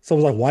 So I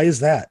was like, why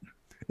is that?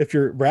 If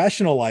you're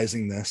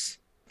rationalizing this,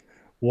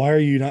 why are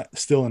you not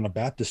still in a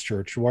Baptist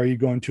church? Why are you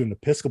going to an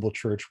Episcopal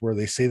church where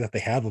they say that they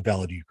have a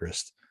valid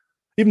Eucharist?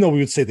 Even though we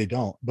would say they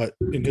don't, but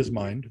in his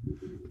mind,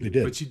 they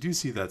did. But you do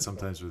see that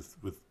sometimes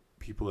with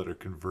people that are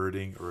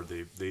converting, or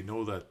they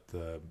know that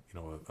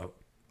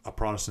a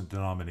Protestant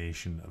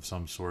denomination of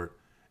some sort,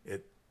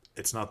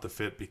 it's not the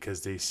fit,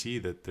 because they see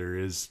that there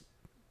is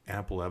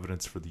ample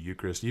evidence for the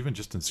Eucharist, even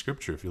just in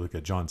Scripture. If you look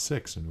at John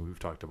 6, and we've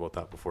talked about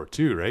that before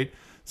too, right?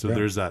 So Yeah.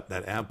 there's that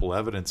ample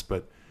evidence.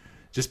 But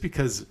just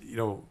because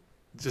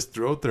just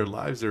throughout their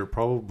lives, they're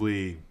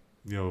probably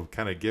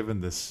kind of given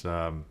this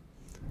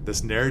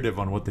narrative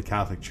on what the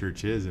Catholic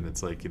Church is, and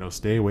it's like,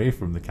 stay away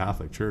from the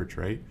Catholic Church,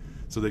 right?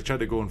 So they try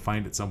to go and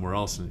find it somewhere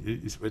else, and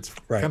it's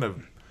Right. kind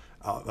of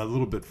a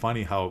little bit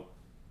funny how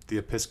the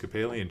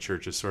Episcopalian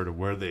Church is sort of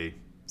where they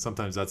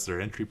sometimes that's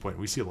their entry point.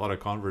 We see a lot of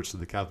converts to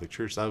the Catholic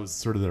Church. That was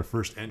sort of their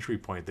first entry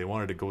point. They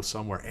wanted to go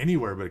somewhere,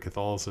 anywhere but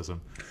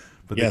Catholicism,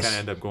 but they kind of Yes.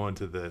 end up going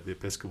to the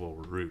Episcopal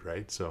route,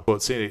 right? So, well,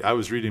 saying I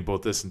was reading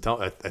about this, and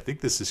I think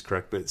this is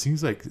correct, but it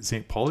seems like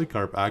Saint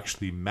Polycarp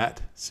actually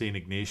met Saint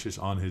Ignatius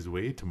on his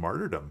way to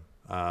martyrdom.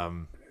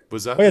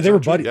 Was that Oh yeah, was they were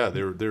that true? buddy. Yeah,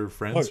 they were Oh,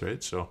 friends,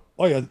 right? So,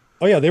 oh yeah,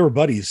 oh yeah, they were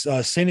buddies.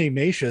 Saint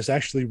Ignatius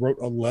actually wrote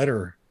a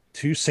letter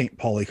to Saint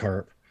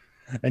Polycarp,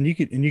 and you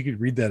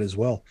could read that as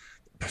well.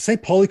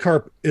 Saint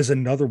Polycarp is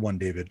another one,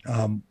 David.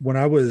 When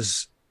I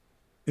was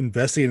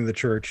investigating the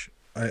church,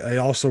 I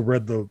also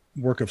read the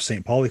work of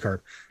Saint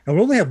Polycarp, and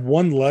we only have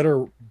one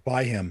letter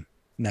by him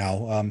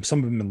now. Some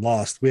of them have been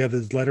lost. We have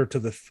his letter to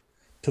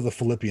the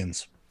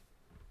Philippians,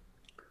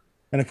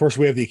 and of course,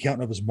 we have the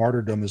account of his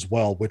martyrdom as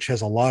well, which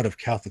has a lot of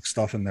Catholic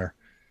stuff in there.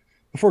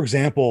 For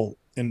example,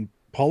 in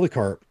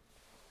Polycarp,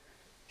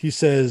 he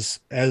says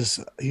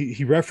as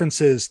he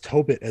references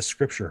Tobit as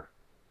scripture.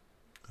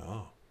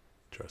 Oh,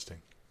 interesting.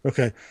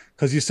 Okay,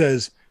 because he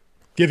says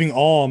giving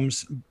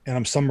alms, and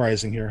I'm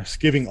summarizing here,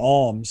 giving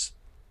alms,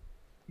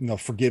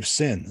 forgive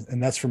sin.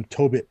 And that's from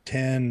Tobit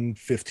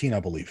 10:15, I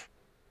believe.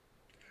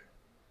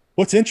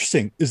 What's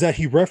interesting is that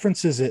he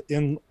references it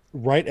in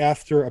right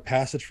after a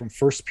passage from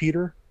First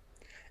Peter,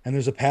 and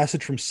there's a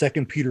passage from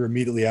Second Peter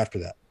immediately after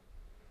that.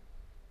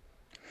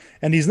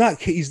 And he's not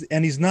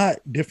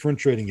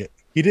differentiating it.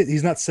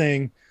 He's not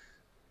saying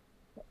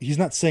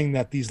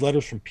that these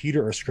letters from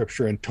Peter are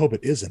scripture and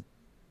Tobit isn't.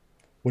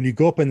 When you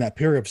go up in that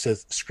paragraph, it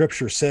says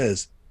scripture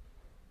says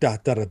da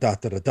da da da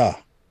da da da.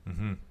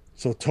 Mm-hmm.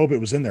 So Tobit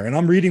was in there, and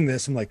I'm reading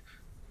this. I'm like,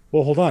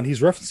 well, hold on.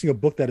 He's referencing a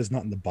book that is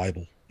not in the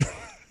Bible.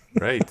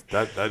 Right.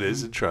 That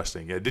is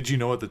interesting. Yeah. Did you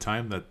know at the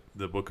time that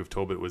the book of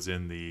Tobit was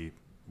in the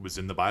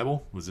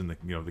Bible? Was in the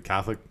the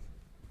Catholic?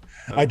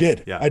 I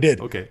did. Yeah. I did.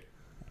 Okay.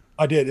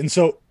 I did. And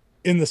so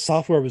in the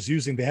software I was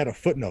using, they had a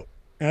footnote,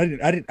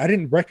 and I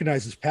didn't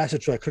recognize this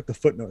passage. So I clicked the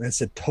footnote and it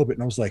said Tobit,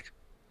 and I was like,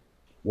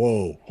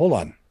 whoa, hold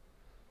on.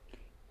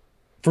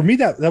 For me,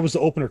 that was the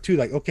opener too.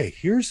 Like, okay,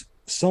 here's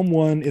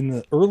someone in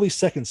the early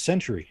 2nd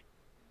century,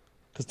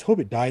 because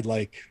Tobit died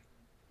like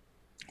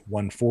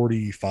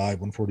 145,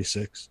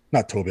 146.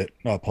 Not Tobit,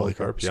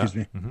 Polycarp. Excuse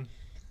me. Mm-hmm.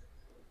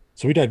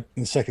 So he died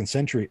in the 2nd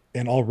century,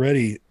 and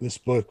already this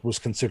book was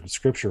considered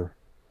scripture.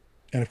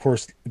 And of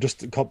course,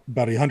 just about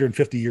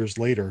 150 years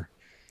later,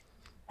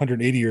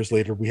 180 years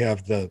later, we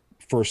have the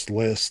first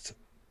list,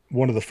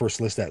 one of the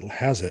first lists that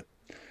has it.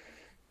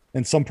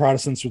 And some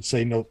Protestants would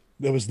say, no,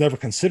 that was never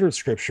considered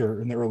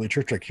scripture in the early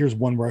church. Like, here's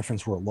one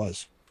reference where it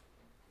was.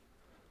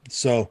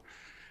 So,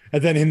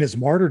 and then in his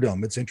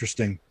martyrdom, it's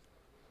interesting.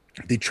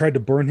 They tried to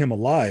burn him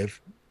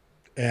alive,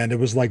 and it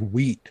was like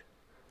wheat.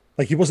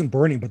 Like, he wasn't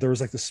burning, but there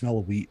was like the smell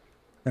of wheat.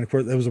 And of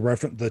course, there was a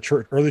reference.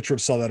 The early church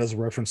saw that as a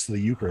reference to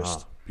the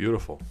Eucharist.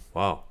 Beautiful.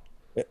 Wow.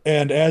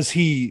 And as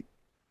he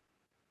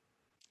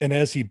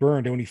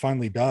burned, and when he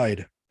finally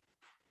died,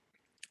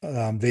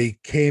 they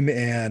came,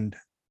 and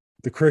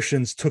the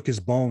Christians took his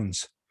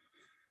bones,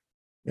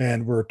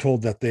 and were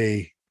told that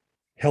they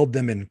held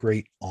them in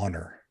great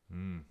honor.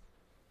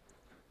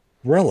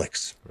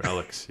 Relics,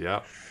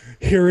 yeah.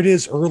 Here it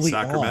is early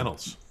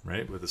Sacramentals,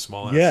 right? With a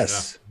small S.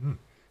 Yes. Yeah.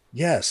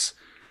 Yes.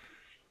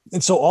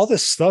 And so all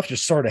this stuff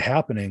just started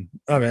happening.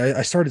 I mean,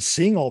 I started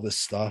seeing all this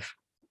stuff,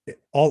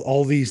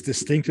 all these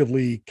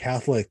distinctively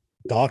Catholic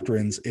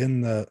doctrines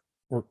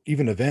or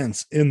even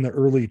events in the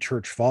early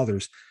church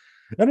fathers.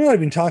 I'm not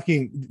even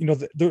talking,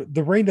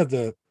 the reign of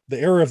the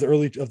era of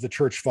the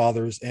church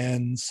fathers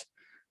ends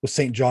with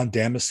St. John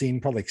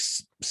Damascene, probably like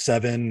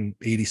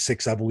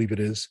 786, I believe it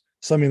is.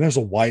 So, I mean, there's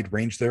a wide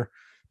range there,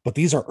 but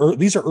these are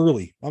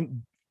early. The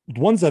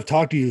ones I've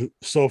talked to you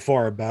so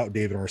far about,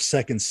 David, are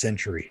 2nd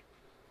century,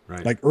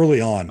 right? Like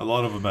early on. A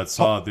lot of them that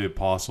saw the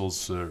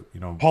apostles, right,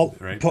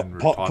 and were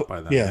taught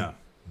by them. Yeah.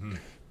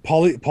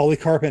 Mm-hmm.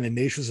 Polycarp and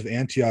Ignatius of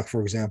Antioch,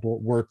 for example,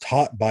 were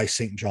taught by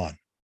St. John.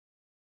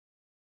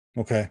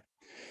 Okay,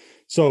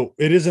 so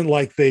it isn't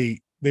like they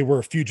were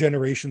a few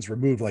generations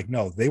removed. Like,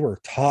 no, they were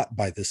taught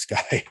by this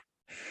guy.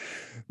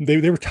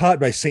 They were taught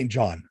by St.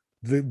 John,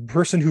 the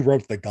person who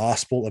wrote the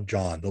Gospel of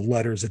John, the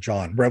letters of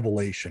John,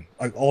 Revelation,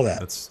 like all that.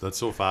 That's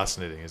so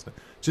fascinating, isn't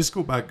it? Just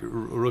go back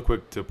real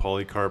quick to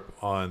Polycarp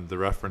on the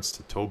reference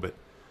to Tobit.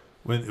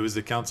 When it was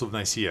the Council of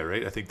Nicaea,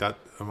 right? I think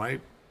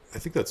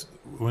that's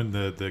when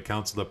the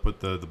council that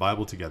put the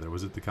Bible together.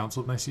 Was it the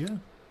Council of Nicaea?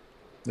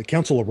 The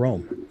Council of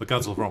Rome. The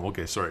Council of Rome.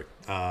 Okay, sorry.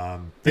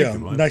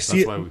 Nicaea. That's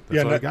why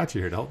I got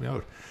you here to help me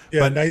out.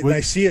 Yeah, but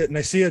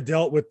Nicaea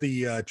dealt with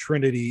the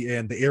Trinity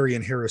and the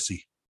Arian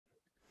heresy.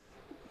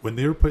 When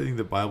they were putting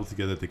the Bible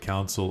together at the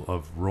Council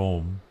of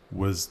Rome,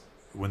 was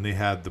when they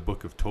had the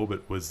Book of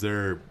Tobit. Is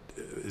there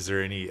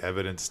any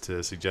evidence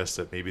to suggest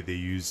that maybe they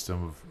used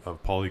some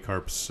of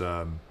Polycarp's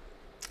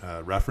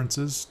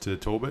references to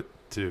Tobit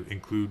to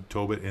include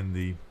Tobit in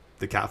the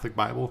Catholic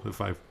Bible, if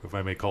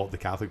I may call it the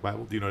Catholic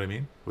Bible? Do you know what I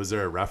mean? Was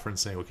there a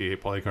reference saying, okay, hey,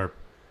 Polycarp,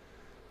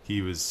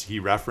 he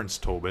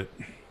referenced Tobit.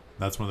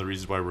 That's one of the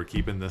reasons why we're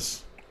keeping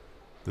this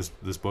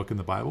book in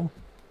the Bible?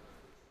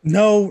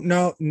 No,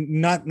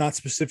 not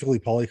specifically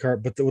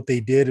Polycarp, but what they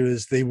did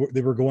is they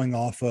were going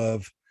off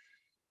of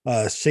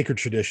sacred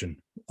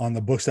tradition on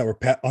the books that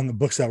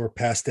were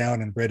passed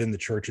down and read in the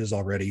churches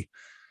already.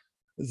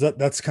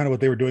 That's kind of what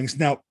they were doing.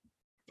 Now,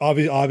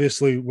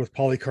 obviously, with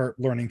Polycarp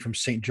learning from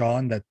St.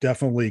 John, that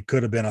definitely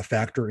could have been a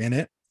factor in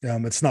it.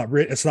 It's not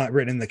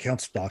written in the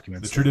council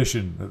documents. The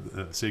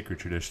tradition, sacred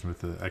tradition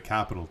with a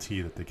capital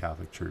T that the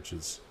Catholic Church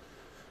is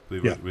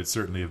Yeah. would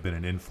certainly have been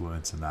an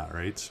influence in that,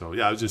 right? So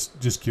yeah, I was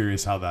just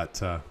curious how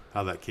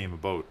that came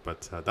about,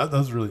 but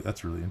that's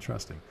really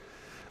interesting.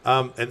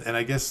 And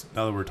I guess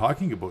now that we're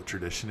talking about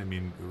tradition, I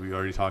mean, we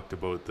already talked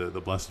about the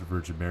Blessed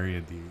Virgin Mary,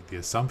 and the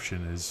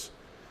Assumption is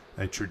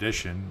a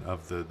tradition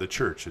of the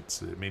church.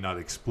 It may not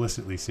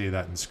explicitly say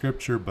that in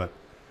Scripture, but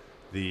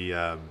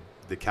the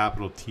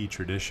capital T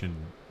tradition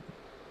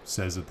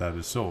says that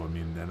is so. I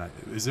mean,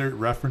 is there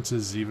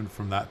references even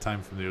from that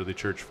time from the early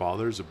church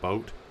fathers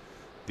about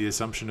the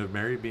Assumption of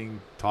Mary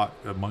being taught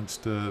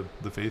amongst the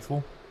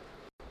faithful?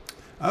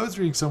 I was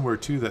reading somewhere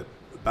too that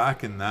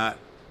back in that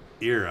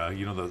era,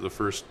 the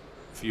first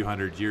few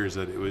hundred years,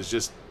 that it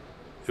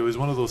was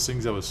one of those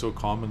things that was so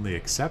commonly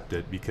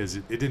accepted because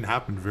it didn't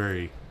happen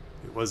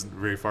it wasn't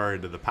very far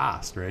into the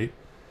past, right?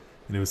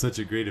 And it was such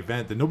a great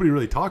event that nobody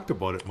really talked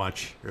about it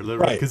much, or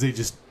literally because they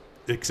just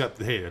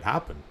accepted, hey, it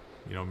happened.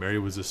 Mary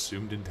was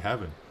assumed into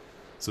heaven,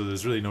 so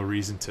there's really no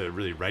reason to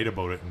really write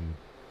about it. And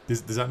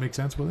does that make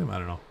sense, William? I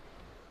don't know.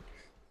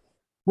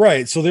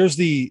 Right. So there's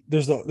the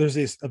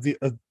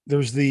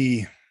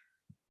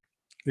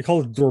they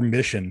call it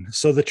dormition.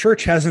 So the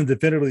church hasn't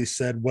definitively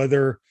said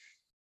whether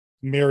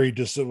Mary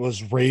just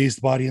was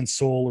raised body and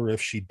soul or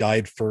if she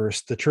died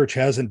first. The church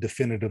hasn't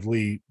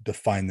definitively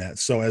defined that.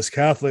 So as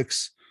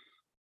Catholics,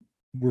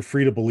 we're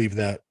free to believe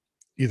that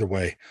either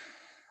way.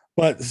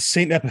 But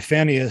Saint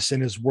Epiphanius,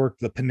 in his work,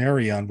 the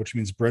Panarion, which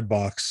means bread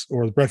box,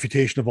 or the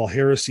Refutation of All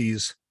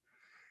Heresies,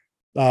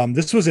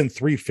 this was in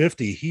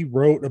 350. He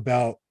wrote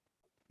about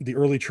the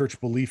early church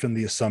belief in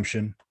the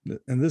Assumption.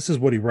 And this is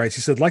what he writes.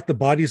 He said, like the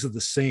bodies of the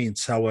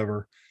saints,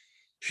 however,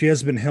 she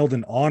has been held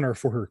in honor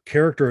for her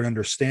character and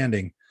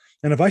understanding.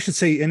 And if I should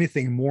say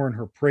anything more in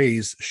her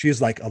praise, she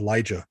is like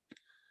Elijah,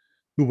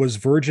 who was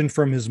virgin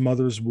from his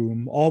mother's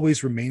womb,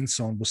 always remained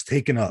so, and was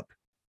taken up,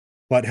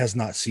 but has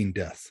not seen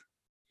death.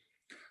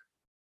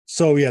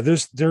 So yeah,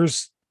 there's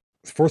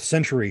 4th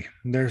century.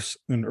 There's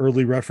an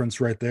early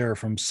reference right there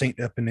from Saint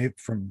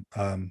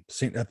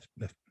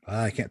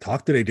I can't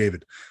talk today,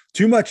 David.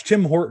 Too much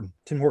Tim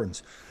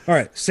Hortons. All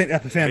right, Saint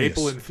Epiphanius.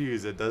 Maple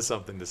infused, it does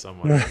something to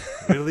someone.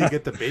 Really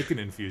get the bacon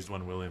infused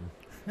one, William.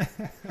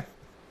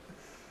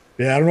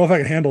 Yeah, I don't know if I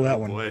can handle that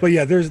one. Boy. But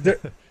yeah, there's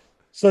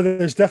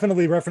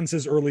definitely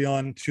references early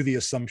on to the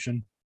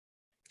Assumption.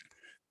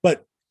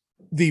 But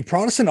the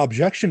Protestant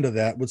objection to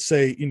that would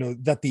say,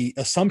 that the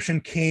Assumption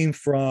came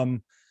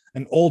from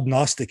an old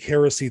Gnostic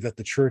heresy that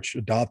the church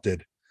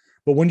adopted.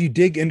 But when you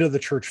dig into the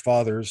church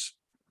fathers,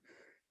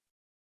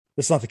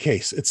 that's not the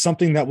case. It's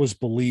something that was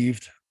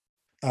believed.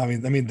 I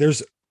mean,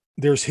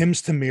 there's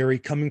hymns to Mary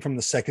coming from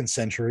the 2nd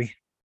century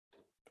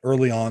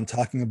early on,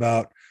 talking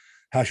about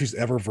how she's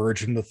ever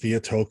virgin, the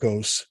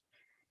Theotokos,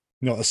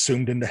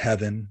 assumed into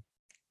heaven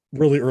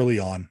really early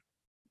on.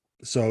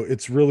 So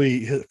it's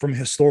really, from a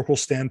historical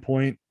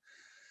standpoint,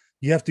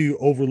 you have to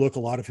overlook a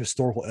lot of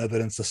historical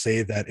evidence to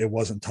say that it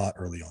wasn't taught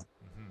early on.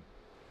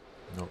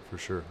 No, for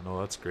sure.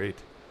 No, that's great.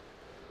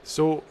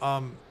 So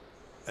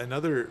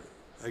another,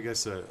 I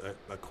guess, a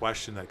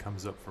question that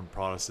comes up from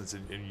Protestants,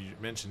 and you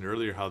mentioned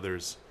earlier how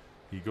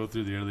you go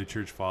through the early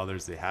church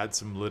fathers, they had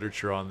some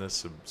literature on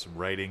this, some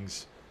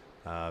writings.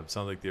 Sounds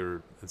like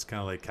it's kind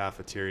of like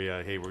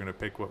cafeteria. Hey, we're going to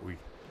pick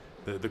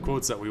the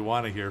quotes that we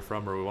want to hear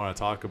from, or we want to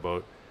talk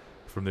about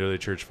from the early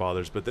church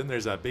fathers. But then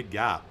there's that big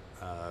gap,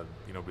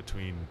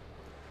 between,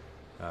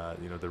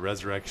 the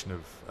resurrection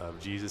of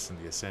Jesus and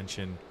the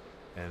ascension,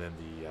 and then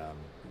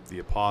the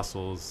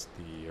apostles,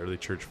 the early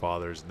church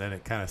fathers, and then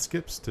it kind of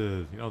skips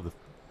to, the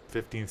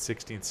 15th,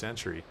 16th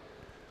century.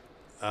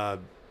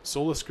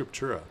 Sola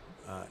Scriptura,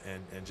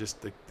 and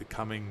just the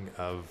coming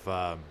of,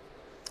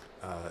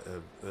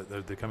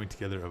 the coming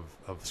together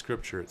of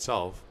Scripture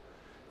itself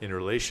in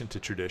relation to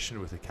tradition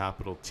with a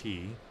capital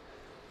T.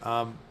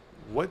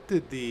 What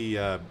did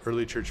the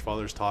early church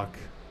fathers talk,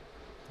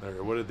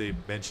 or what did they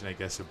mention, I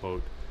guess,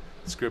 about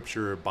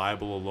Scripture or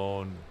Bible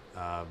alone?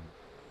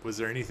 Was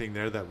there anything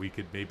there that we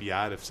could maybe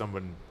add if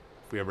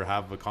we ever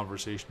have a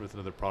conversation with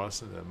another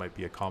Protestant, that might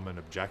be a common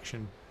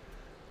objection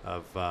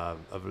of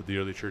the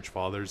early church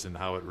fathers and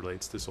how it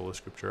relates to Sola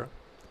Scriptura?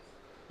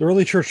 The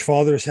early church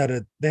fathers had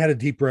a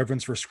deep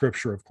reverence for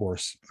Scripture, of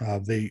course.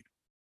 Like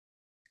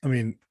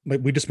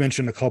we just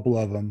mentioned a couple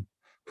of them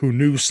who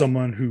knew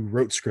someone who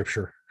wrote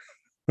Scripture.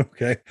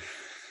 Okay.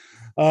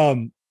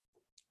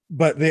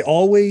 But they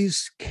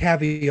always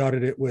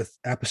caveated it with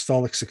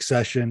apostolic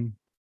succession,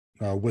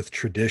 with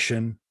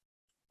tradition.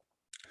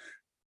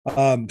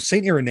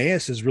 Saint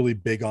Irenaeus is really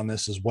big on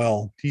this as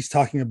well. He's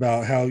talking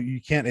about how you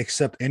can't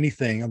accept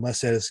anything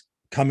unless it is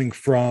coming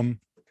from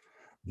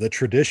the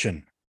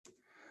tradition.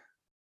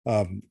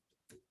 When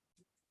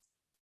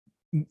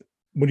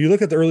you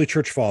look at the early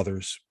church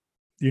fathers,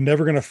 you're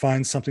never going to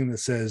find something that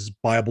says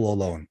Bible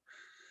alone.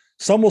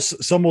 Some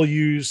will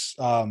use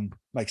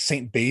like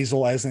Saint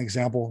Basil as an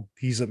example.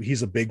 He's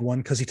a big one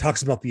because he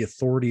talks about the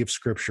authority of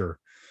Scripture,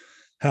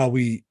 how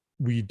we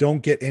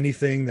don't get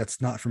anything that's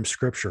not from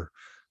Scripture.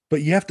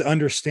 But you have to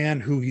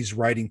understand who he's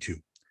writing to.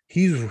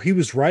 He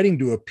was writing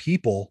to a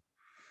people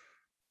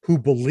who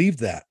believed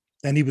that,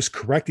 and he was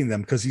correcting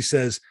them because he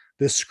says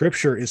this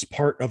scripture is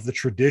part of the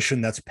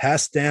tradition that's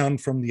passed down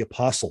from the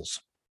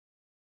apostles.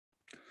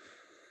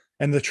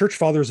 And the church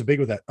fathers are big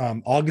with that.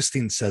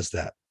 Augustine says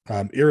that.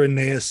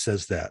 Irenaeus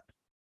says that.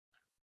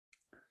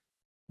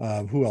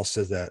 Who else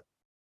says that?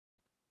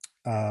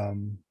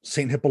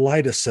 Saint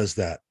Hippolytus says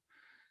that.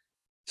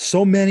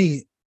 So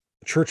many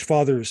church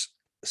fathers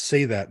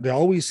say that. They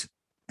always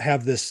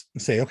have this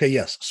say, okay,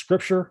 yes,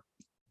 scripture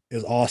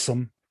is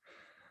awesome.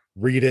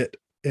 Read it.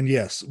 And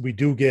yes, we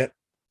do get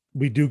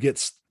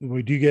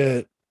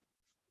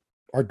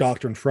our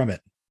doctrine from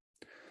it.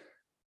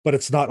 But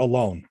it's not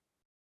alone.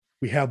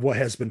 We have what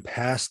has been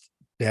passed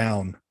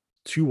down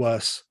to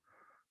us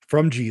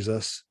from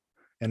Jesus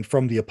and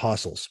from the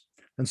apostles.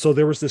 And so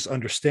there was this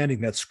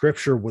understanding that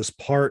scripture was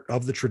part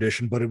of the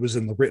tradition, but it was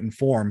in the written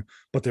form,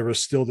 but there was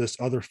still this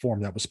other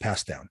form that was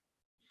passed down.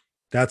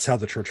 That's how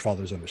the church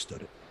fathers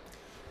understood it.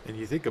 And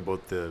you think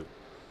about the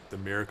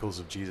miracles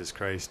of Jesus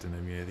Christ, and I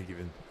mean, I think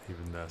even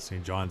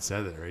St. John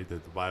said it, right?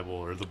 That the Bible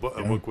or the book,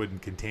 a book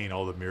wouldn't contain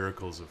all the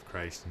miracles of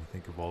Christ. And you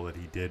think of all that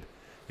he did,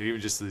 and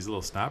even just these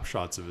little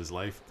snapshots of his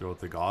life throughout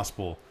the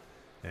gospel,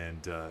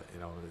 and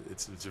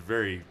it's a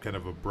very kind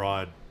of a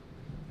broad,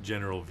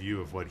 general view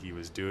of what he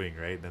was doing,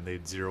 right? And then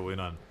they'd zero in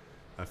on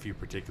a few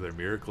particular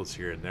miracles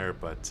here and there,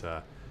 but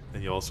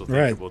then you also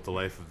think about the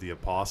life of the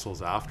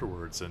apostles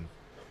afterwards, and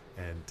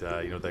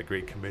that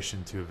great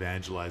commission to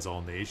evangelize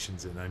all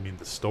nations. And I mean,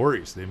 the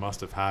stories they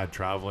must have had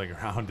traveling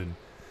around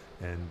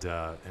and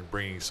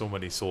bringing so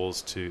many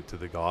souls to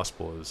the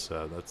gospel is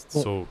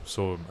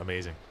so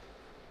amazing.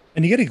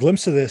 And you get a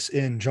glimpse of this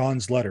in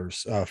John's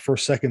letters,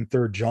 1st, 2nd,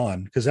 3rd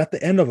John, because at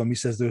the end of them he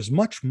says, "There's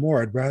much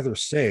more I'd rather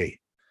say,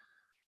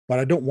 but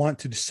I don't want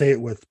to say it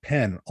with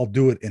pen. I'll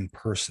do it in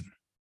person."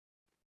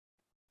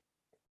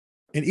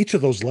 In each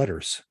of those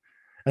letters,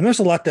 and there's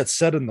a lot that's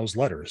said in those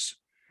letters,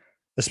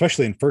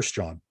 especially in 1st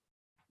John.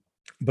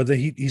 But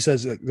then he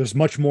says, "There's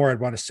much more I'd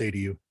want to say to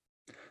you."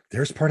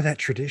 There's part of that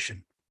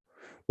tradition.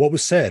 What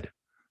was said?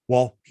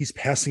 Well, he's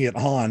passing it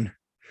on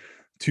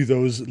to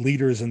those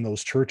leaders in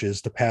those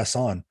churches to pass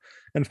on.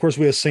 And of course,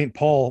 we have St.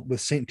 Paul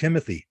with St.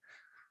 Timothy,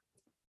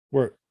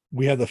 where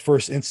we have the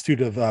first institute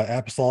of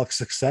apostolic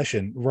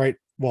succession, right?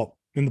 Well,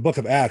 in the book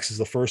of Acts is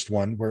the first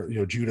one where,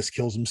 Judas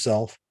kills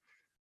himself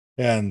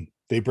and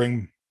they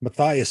bring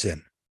Matthias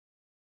in,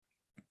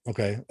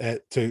 okay,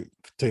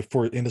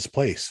 for in his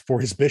place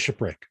for his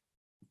bishopric.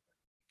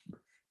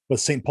 But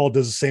St. Paul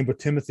does the same with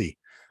Timothy.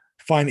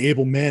 Find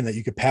able men that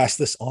you could pass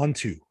this on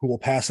to, who will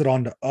pass it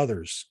on to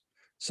others.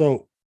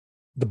 So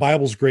the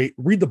Bible's great.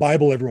 Read the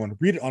Bible, everyone.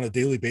 Read it on a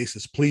daily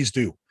basis. Please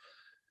do.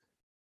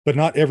 But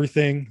not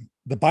everything.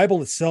 The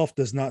Bible itself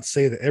does not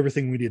say that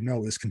everything we need to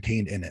know is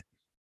contained in it.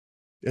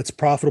 It's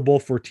profitable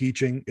for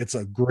teaching. It's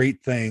a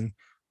great thing.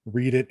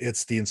 Read it.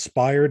 It's the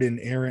inspired,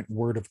 inerrant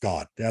word of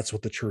God. That's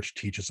what the church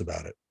teaches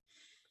about it.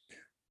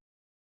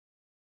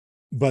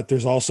 But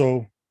there's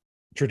also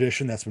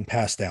tradition that's been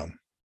passed down,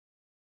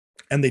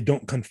 and they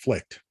don't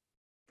conflict.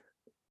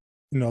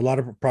 A lot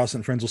of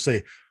Protestant friends will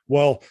say,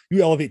 well,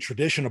 you elevate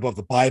tradition above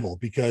the Bible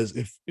because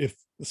if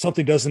your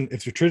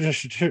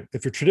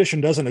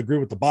tradition doesn't agree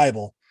with the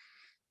Bible,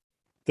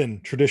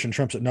 then tradition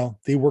trumps it. No,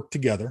 they work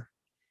together.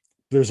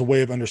 There's a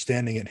way of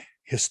understanding it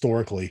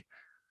historically.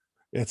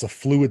 It's a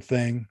fluid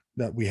thing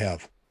that we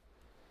have.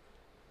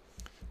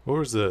 What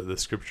was the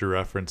scripture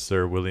reference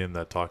there, William,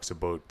 that talks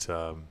about,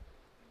 I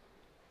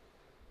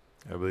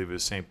believe it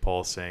was St.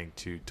 Paul saying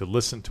to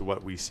listen to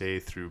what we say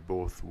through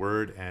both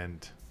word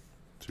and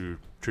through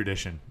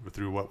tradition,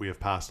 through what we have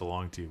passed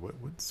along to you.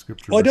 What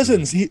scripture? Well,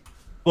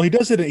 he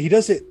does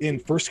it in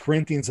 1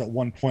 Corinthians at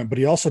one point, but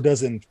he also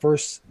does it in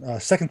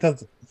Second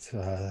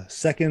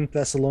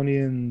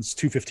Thessalonians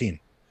 2:15.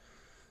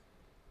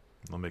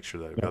 I'll make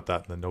sure that I've got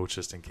that in the notes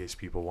just in case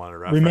people want to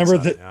reference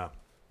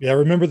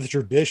remember the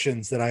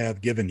traditions that I have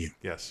given you.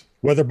 Yes.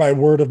 Whether by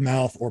word of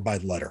mouth or by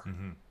letter.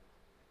 Mm-hmm.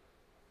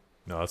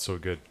 No, that's so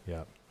good.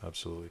 Yeah,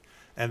 absolutely.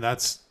 And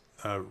that's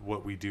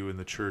what we do in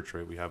the church,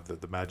 right? We have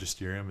the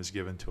magisterium is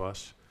given to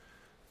us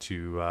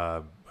to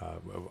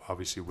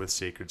obviously with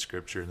sacred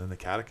scripture, and then the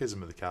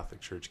catechism of the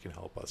Catholic Church can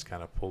help us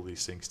kind of pull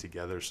these things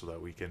together so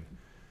that we can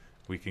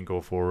go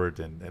forward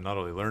and not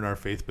only learn our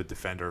faith but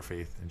defend our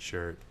faith and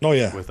share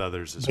it with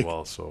others as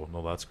well. So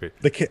no, that's great.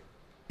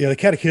 The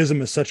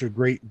catechism is such a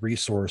great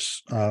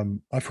resource.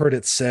 I've heard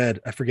it said,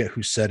 I forget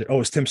who said it.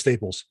 Oh, it's Tim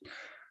Staples.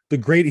 He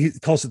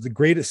calls it the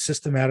greatest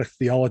systematic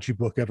theology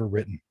book ever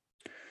written,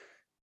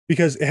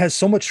 because it has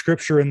so much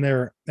scripture in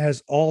there. It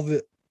has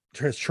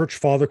church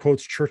father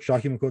quotes, church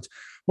document quotes.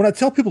 When I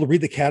tell people to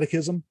read the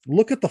catechism,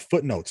 look at the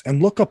footnotes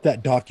and look up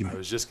that document. I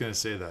was just going to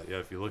say that. Yeah,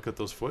 if you look at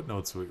those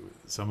footnotes,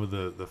 some of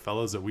the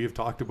fellows that we have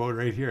talked about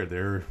right here,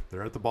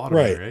 they're at the bottom,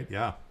 right?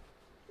 Yeah.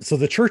 So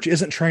the church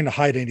isn't trying to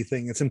hide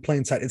anything. It's in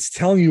plain sight. It's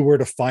telling you where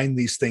to find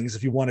these things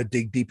if you want to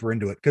dig deeper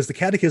into it, because the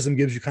catechism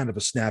gives you kind of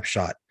a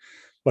snapshot.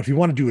 But if you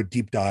want to do a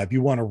deep dive,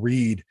 you want to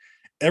read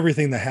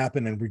everything that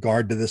happened in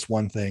regard to this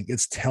one thing,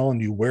 it's telling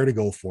you where to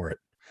go for it.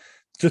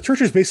 So the church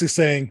is basically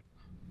saying,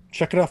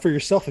 check it out for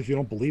yourself if you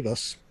don't believe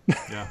us.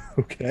 Yeah.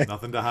 Okay.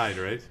 Nothing to hide,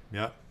 right?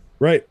 Yeah.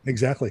 Right.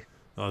 Exactly.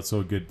 Oh, it's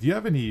so good. Do you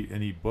have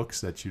any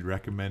books that you'd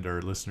recommend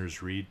our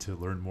listeners read to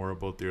learn more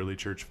about the early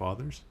church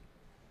fathers?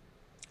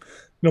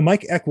 No,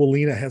 Mike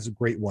Aquilina has a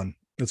great one.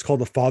 It's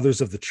called The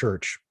Fathers of the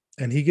Church.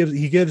 And he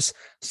gives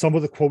some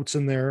of the quotes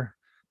in there,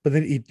 but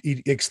then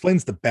he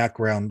explains the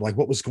background, like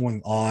what was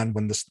going on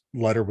when this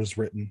letter was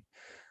written.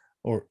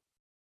 Or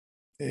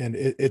and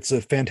it's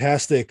a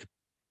fantastic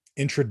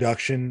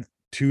introduction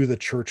to the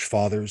church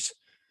fathers.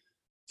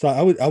 So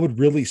I would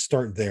really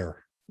start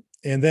there.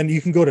 And then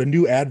you can go to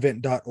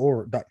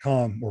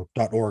newadvent.org.com or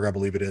 .org, I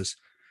believe it is.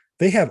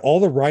 They have all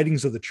the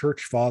writings of the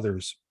church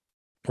fathers,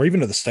 or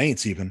even of the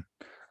saints, even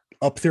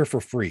up there for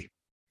free.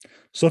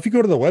 So if you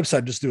go to the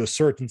website, just do a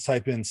search and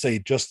type in, say,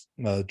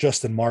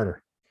 Justin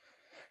Martyr.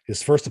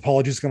 His first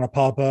apology is going to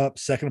pop up.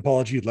 Second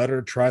apology, letter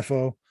to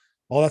Trifo,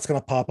 all that's going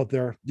to pop up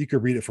there. You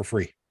could read it for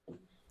free.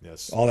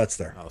 Yes. All that's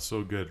there. Oh,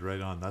 so good. Right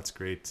on. That's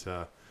great.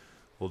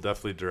 We'll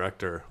definitely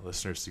direct our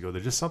listeners to go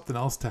there. Just something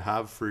else to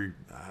have for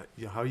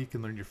how you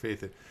can learn your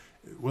faith.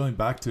 William,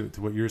 back to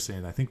what you're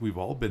saying, I think we've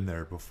all been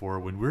there before.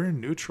 When we're in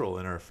neutral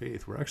in our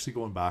faith, we're actually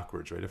going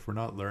backwards, right? If we're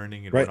not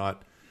learning and Right. we're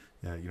not,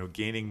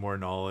 gaining more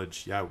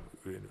knowledge. Yeah,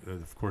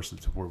 of course,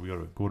 it's important. We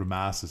got to go to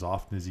mass as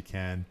often as you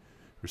can,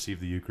 receive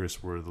the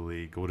Eucharist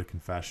worthily, go to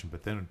confession.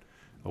 But then,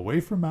 away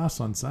from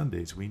mass on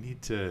Sundays, we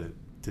need to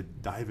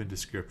dive into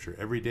Scripture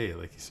every day,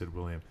 like you said,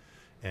 William,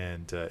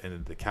 and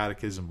the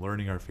Catechism,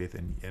 learning our faith,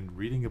 and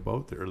reading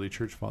about the early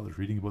church fathers,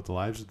 reading about the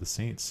lives of the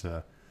saints.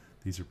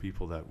 These are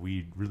people that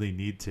we really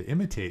need to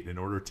imitate in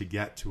order to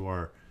get to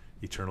our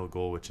eternal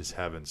goal, which is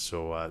heaven.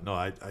 So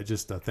I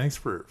just thanks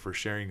for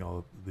sharing all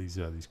of these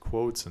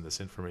quotes and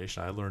this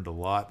information. I learned a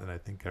lot, and I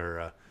think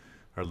our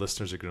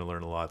listeners are going to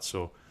learn a lot.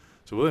 So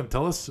William,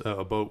 tell us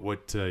about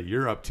what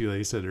you're up to. Like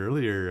you said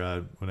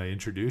earlier when I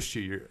introduced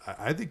you,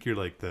 I think you're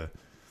like the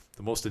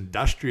most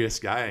industrious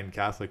guy in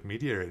Catholic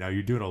media right now.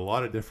 You're doing a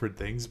lot of different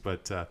things,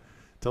 but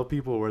tell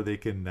people where they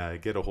can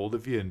get a hold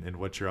of you and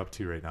what you're up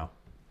to right now.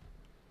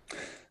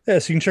 Yeah,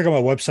 so you can check out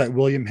my website,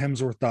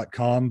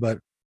 williamhemsworth.com, but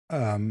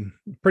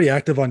pretty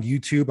active on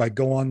YouTube. I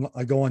go on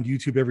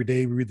YouTube every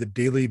day. We read the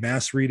daily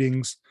mass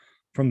readings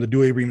from the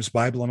Douay Rheims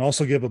Bible, and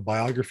also give a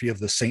biography of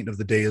the saint of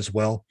the day as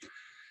well.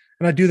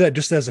 And I do that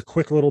just as a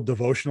quick little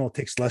devotional. It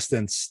takes less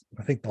than,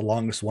 I think the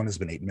longest one has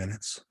been 8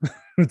 minutes.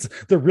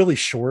 They're really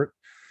short,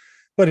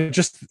 but it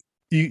just,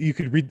 you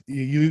could read,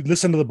 you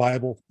listen to the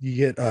Bible, you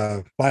get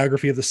a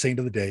biography of the saint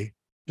of the day,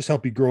 just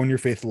help you grow in your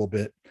faith a little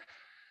bit.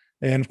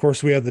 And of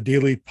course, we have the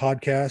daily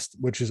podcast,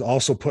 which is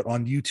also put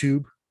on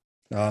YouTube.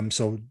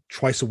 So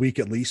twice a week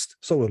at least.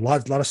 So a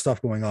lot of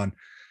stuff going on.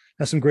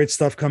 Has some great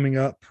stuff coming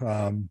up.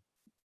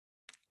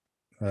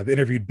 I've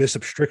interviewed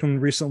Bishop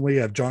Strickland recently.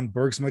 I have John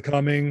Bergsma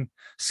coming,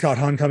 Scott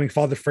Hahn coming,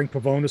 Father Frank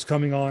Pavone is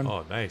coming on.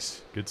 Oh,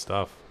 nice. Good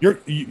stuff.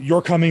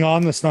 You're coming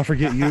on. Let's not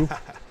forget you.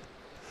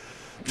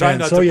 Trying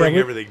not to bring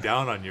everything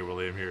down on you,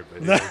 William, here.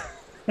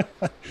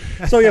 But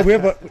so yeah, we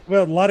have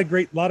a lot of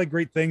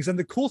great things. And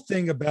the cool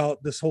thing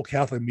about this whole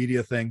Catholic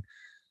media thing,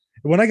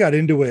 when I got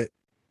into it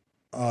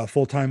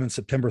full time on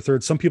September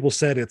 3rd, some people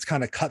said it's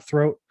kind of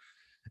cutthroat,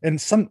 and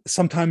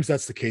sometimes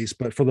that's the case.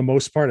 But for the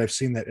most part, I've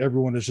seen that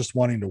everyone is just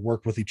wanting to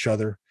work with each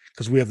other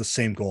because we have the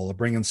same goal of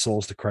bringing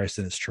souls to Christ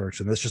in His church,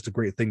 and that's just a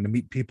great thing to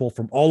meet people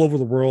from all over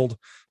the world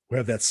who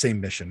have that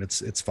same mission.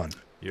 It's fun.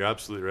 You're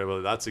absolutely right.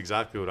 Well, that's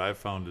exactly what I've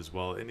found as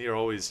well. And you're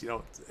always,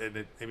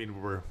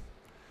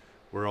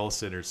 we're all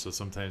sinners, so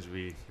sometimes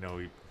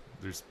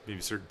there's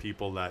maybe certain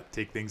people that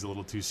take things a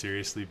little too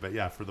seriously. But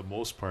yeah, for the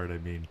most part,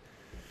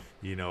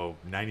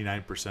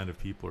 99% of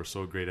people are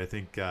so great. I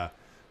think it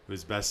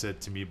was best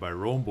said to me by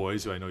Rome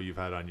Boys, who I know you've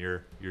had on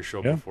your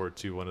show before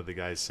too. One of the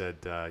guys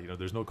said,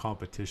 there's no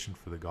competition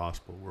for the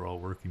gospel. We're all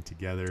working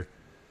together.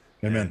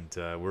 Amen.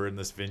 And we're in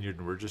this vineyard,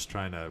 and we're just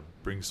trying to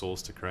bring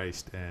souls to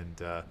Christ. And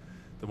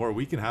the more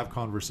we can have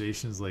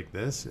conversations like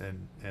this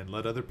and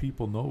let other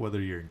people know, whether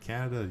you're in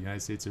Canada, the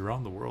United States,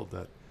 around the world,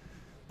 that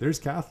there's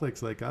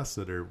Catholics like us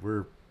that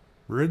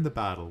we're in the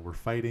battle, we're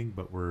fighting,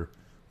 but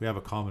we have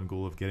a common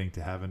goal of getting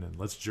to heaven, and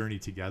let's journey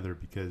together.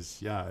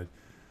 Because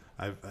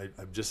I'm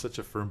just such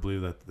a firm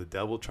believer that the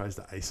devil tries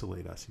to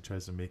isolate us. He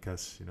tries to make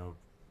us,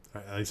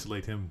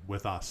 isolate him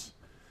with us,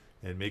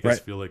 and make us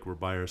feel like we're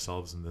by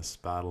ourselves in this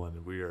battle.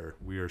 And we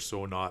are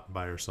so not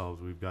by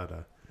ourselves. We've got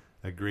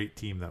a great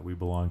team that we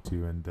belong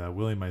to. And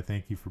William, I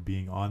thank you for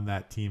being on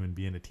that team and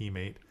being a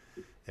teammate.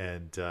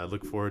 And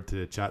look forward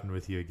to chatting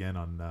with you again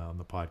on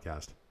the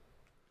podcast.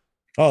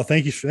 Oh,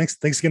 thank you.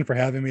 Thanks again for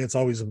having me. It's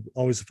always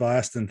a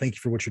blast, and thank you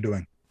for what you're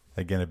doing.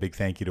 Again, a big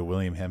thank you to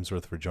William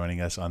Hemsworth for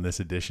joining us on this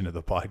edition of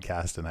the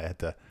podcast. And I had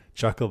to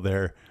chuckle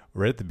there.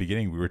 Right at the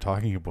beginning, we were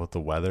talking about the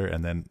weather,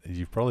 and then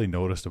you've probably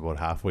noticed about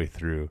halfway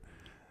through,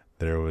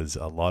 there was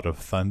a lot of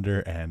thunder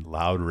and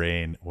loud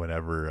rain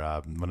whenever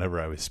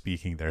I was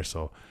speaking there.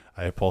 So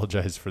I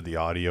apologize for the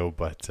audio,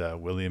 but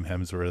William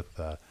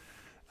Hemsworth,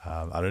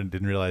 I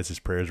didn't realize his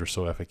prayers were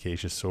so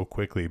efficacious so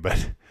quickly,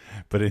 but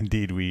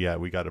indeed we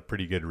got a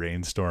pretty good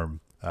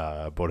rainstorm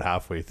about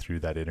halfway through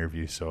that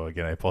interview. So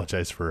again, I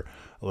apologize for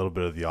a little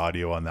bit of the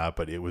audio on that,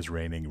 but it was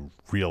raining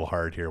real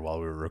hard here while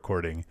we were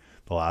recording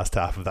the last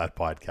half of that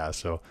podcast.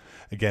 So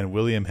again,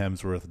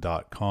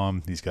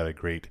 WilliamHemsworth.com. He's got a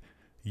great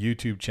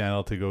YouTube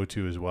channel to go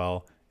to as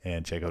well,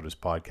 and check out his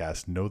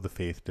podcast, Know the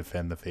Faith,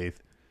 Defend the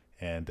Faith.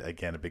 And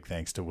again, a big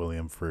thanks to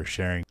William for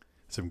sharing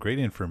some great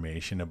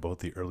information about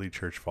the early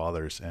church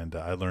fathers. And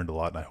I learned a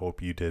lot, and I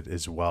hope you did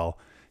as well,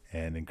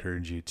 and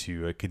encourage you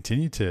to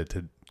continue to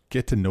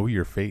get to know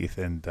your faith.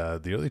 And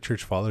the early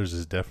church fathers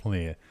is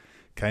definitely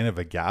kind of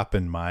a gap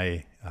in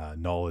my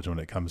knowledge when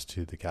it comes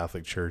to the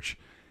Catholic Church.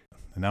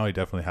 And now I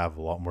definitely have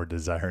a lot more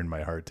desire in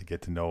my heart to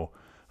get to know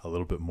a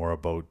little bit more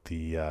about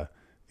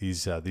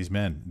these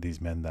men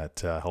that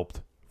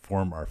helped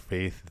form our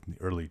faith in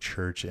the early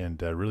church,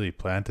 and really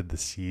planted the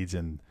seeds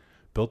and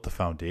built the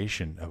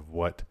foundation of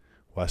what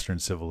Western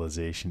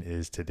civilization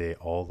is today,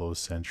 all those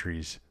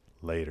centuries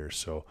later.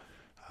 So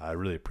I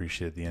really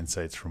appreciate the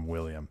insights from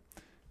William.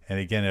 And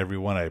again,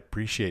 everyone, I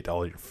appreciate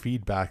all your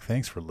feedback.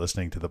 Thanks for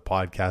listening to the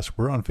podcast.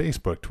 We're on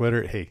Facebook,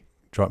 Twitter. Hey,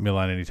 drop me a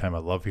line anytime. I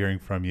love hearing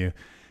from you.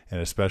 And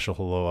a special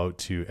hello out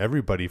to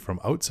everybody from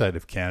outside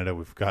of Canada.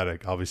 We've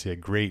got obviously a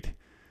great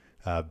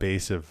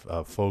base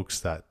of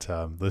folks that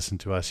listen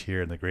to us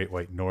here in the Great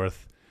White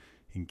North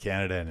in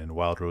Canada and in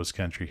Wild Rose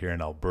Country here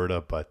in Alberta.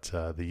 But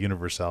the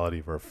universality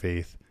of our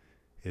faith,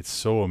 it's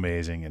so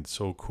amazing and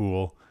so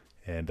cool.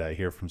 And I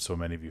hear from so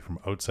many of you from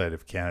outside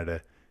of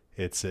Canada.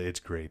 It's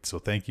great. So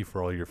thank you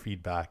for all your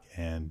feedback,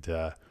 and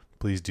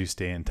please do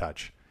stay in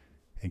touch.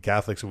 And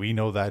Catholics, we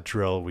know that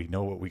drill. We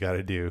know what we got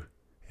to do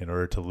in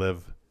order to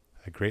live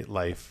a great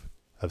life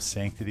of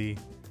sanctity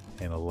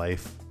and a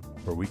life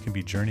where we can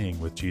be journeying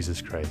with Jesus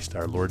Christ,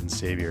 our Lord and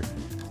Savior.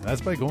 And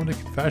that's by going to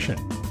confession.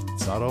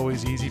 It's not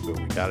always easy, but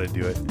we got to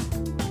do it.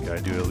 We got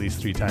to do it at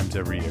least 3 times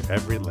every year,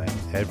 every Lent,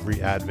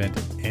 every Advent,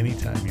 and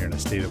anytime you're in a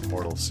state of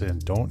mortal sin.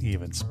 Don't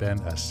even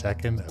spend a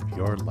second of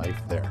your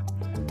life there.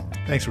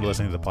 Thanks for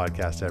listening to the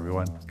podcast,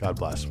 everyone. God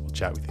bless. We'll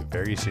chat with you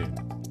very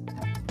soon.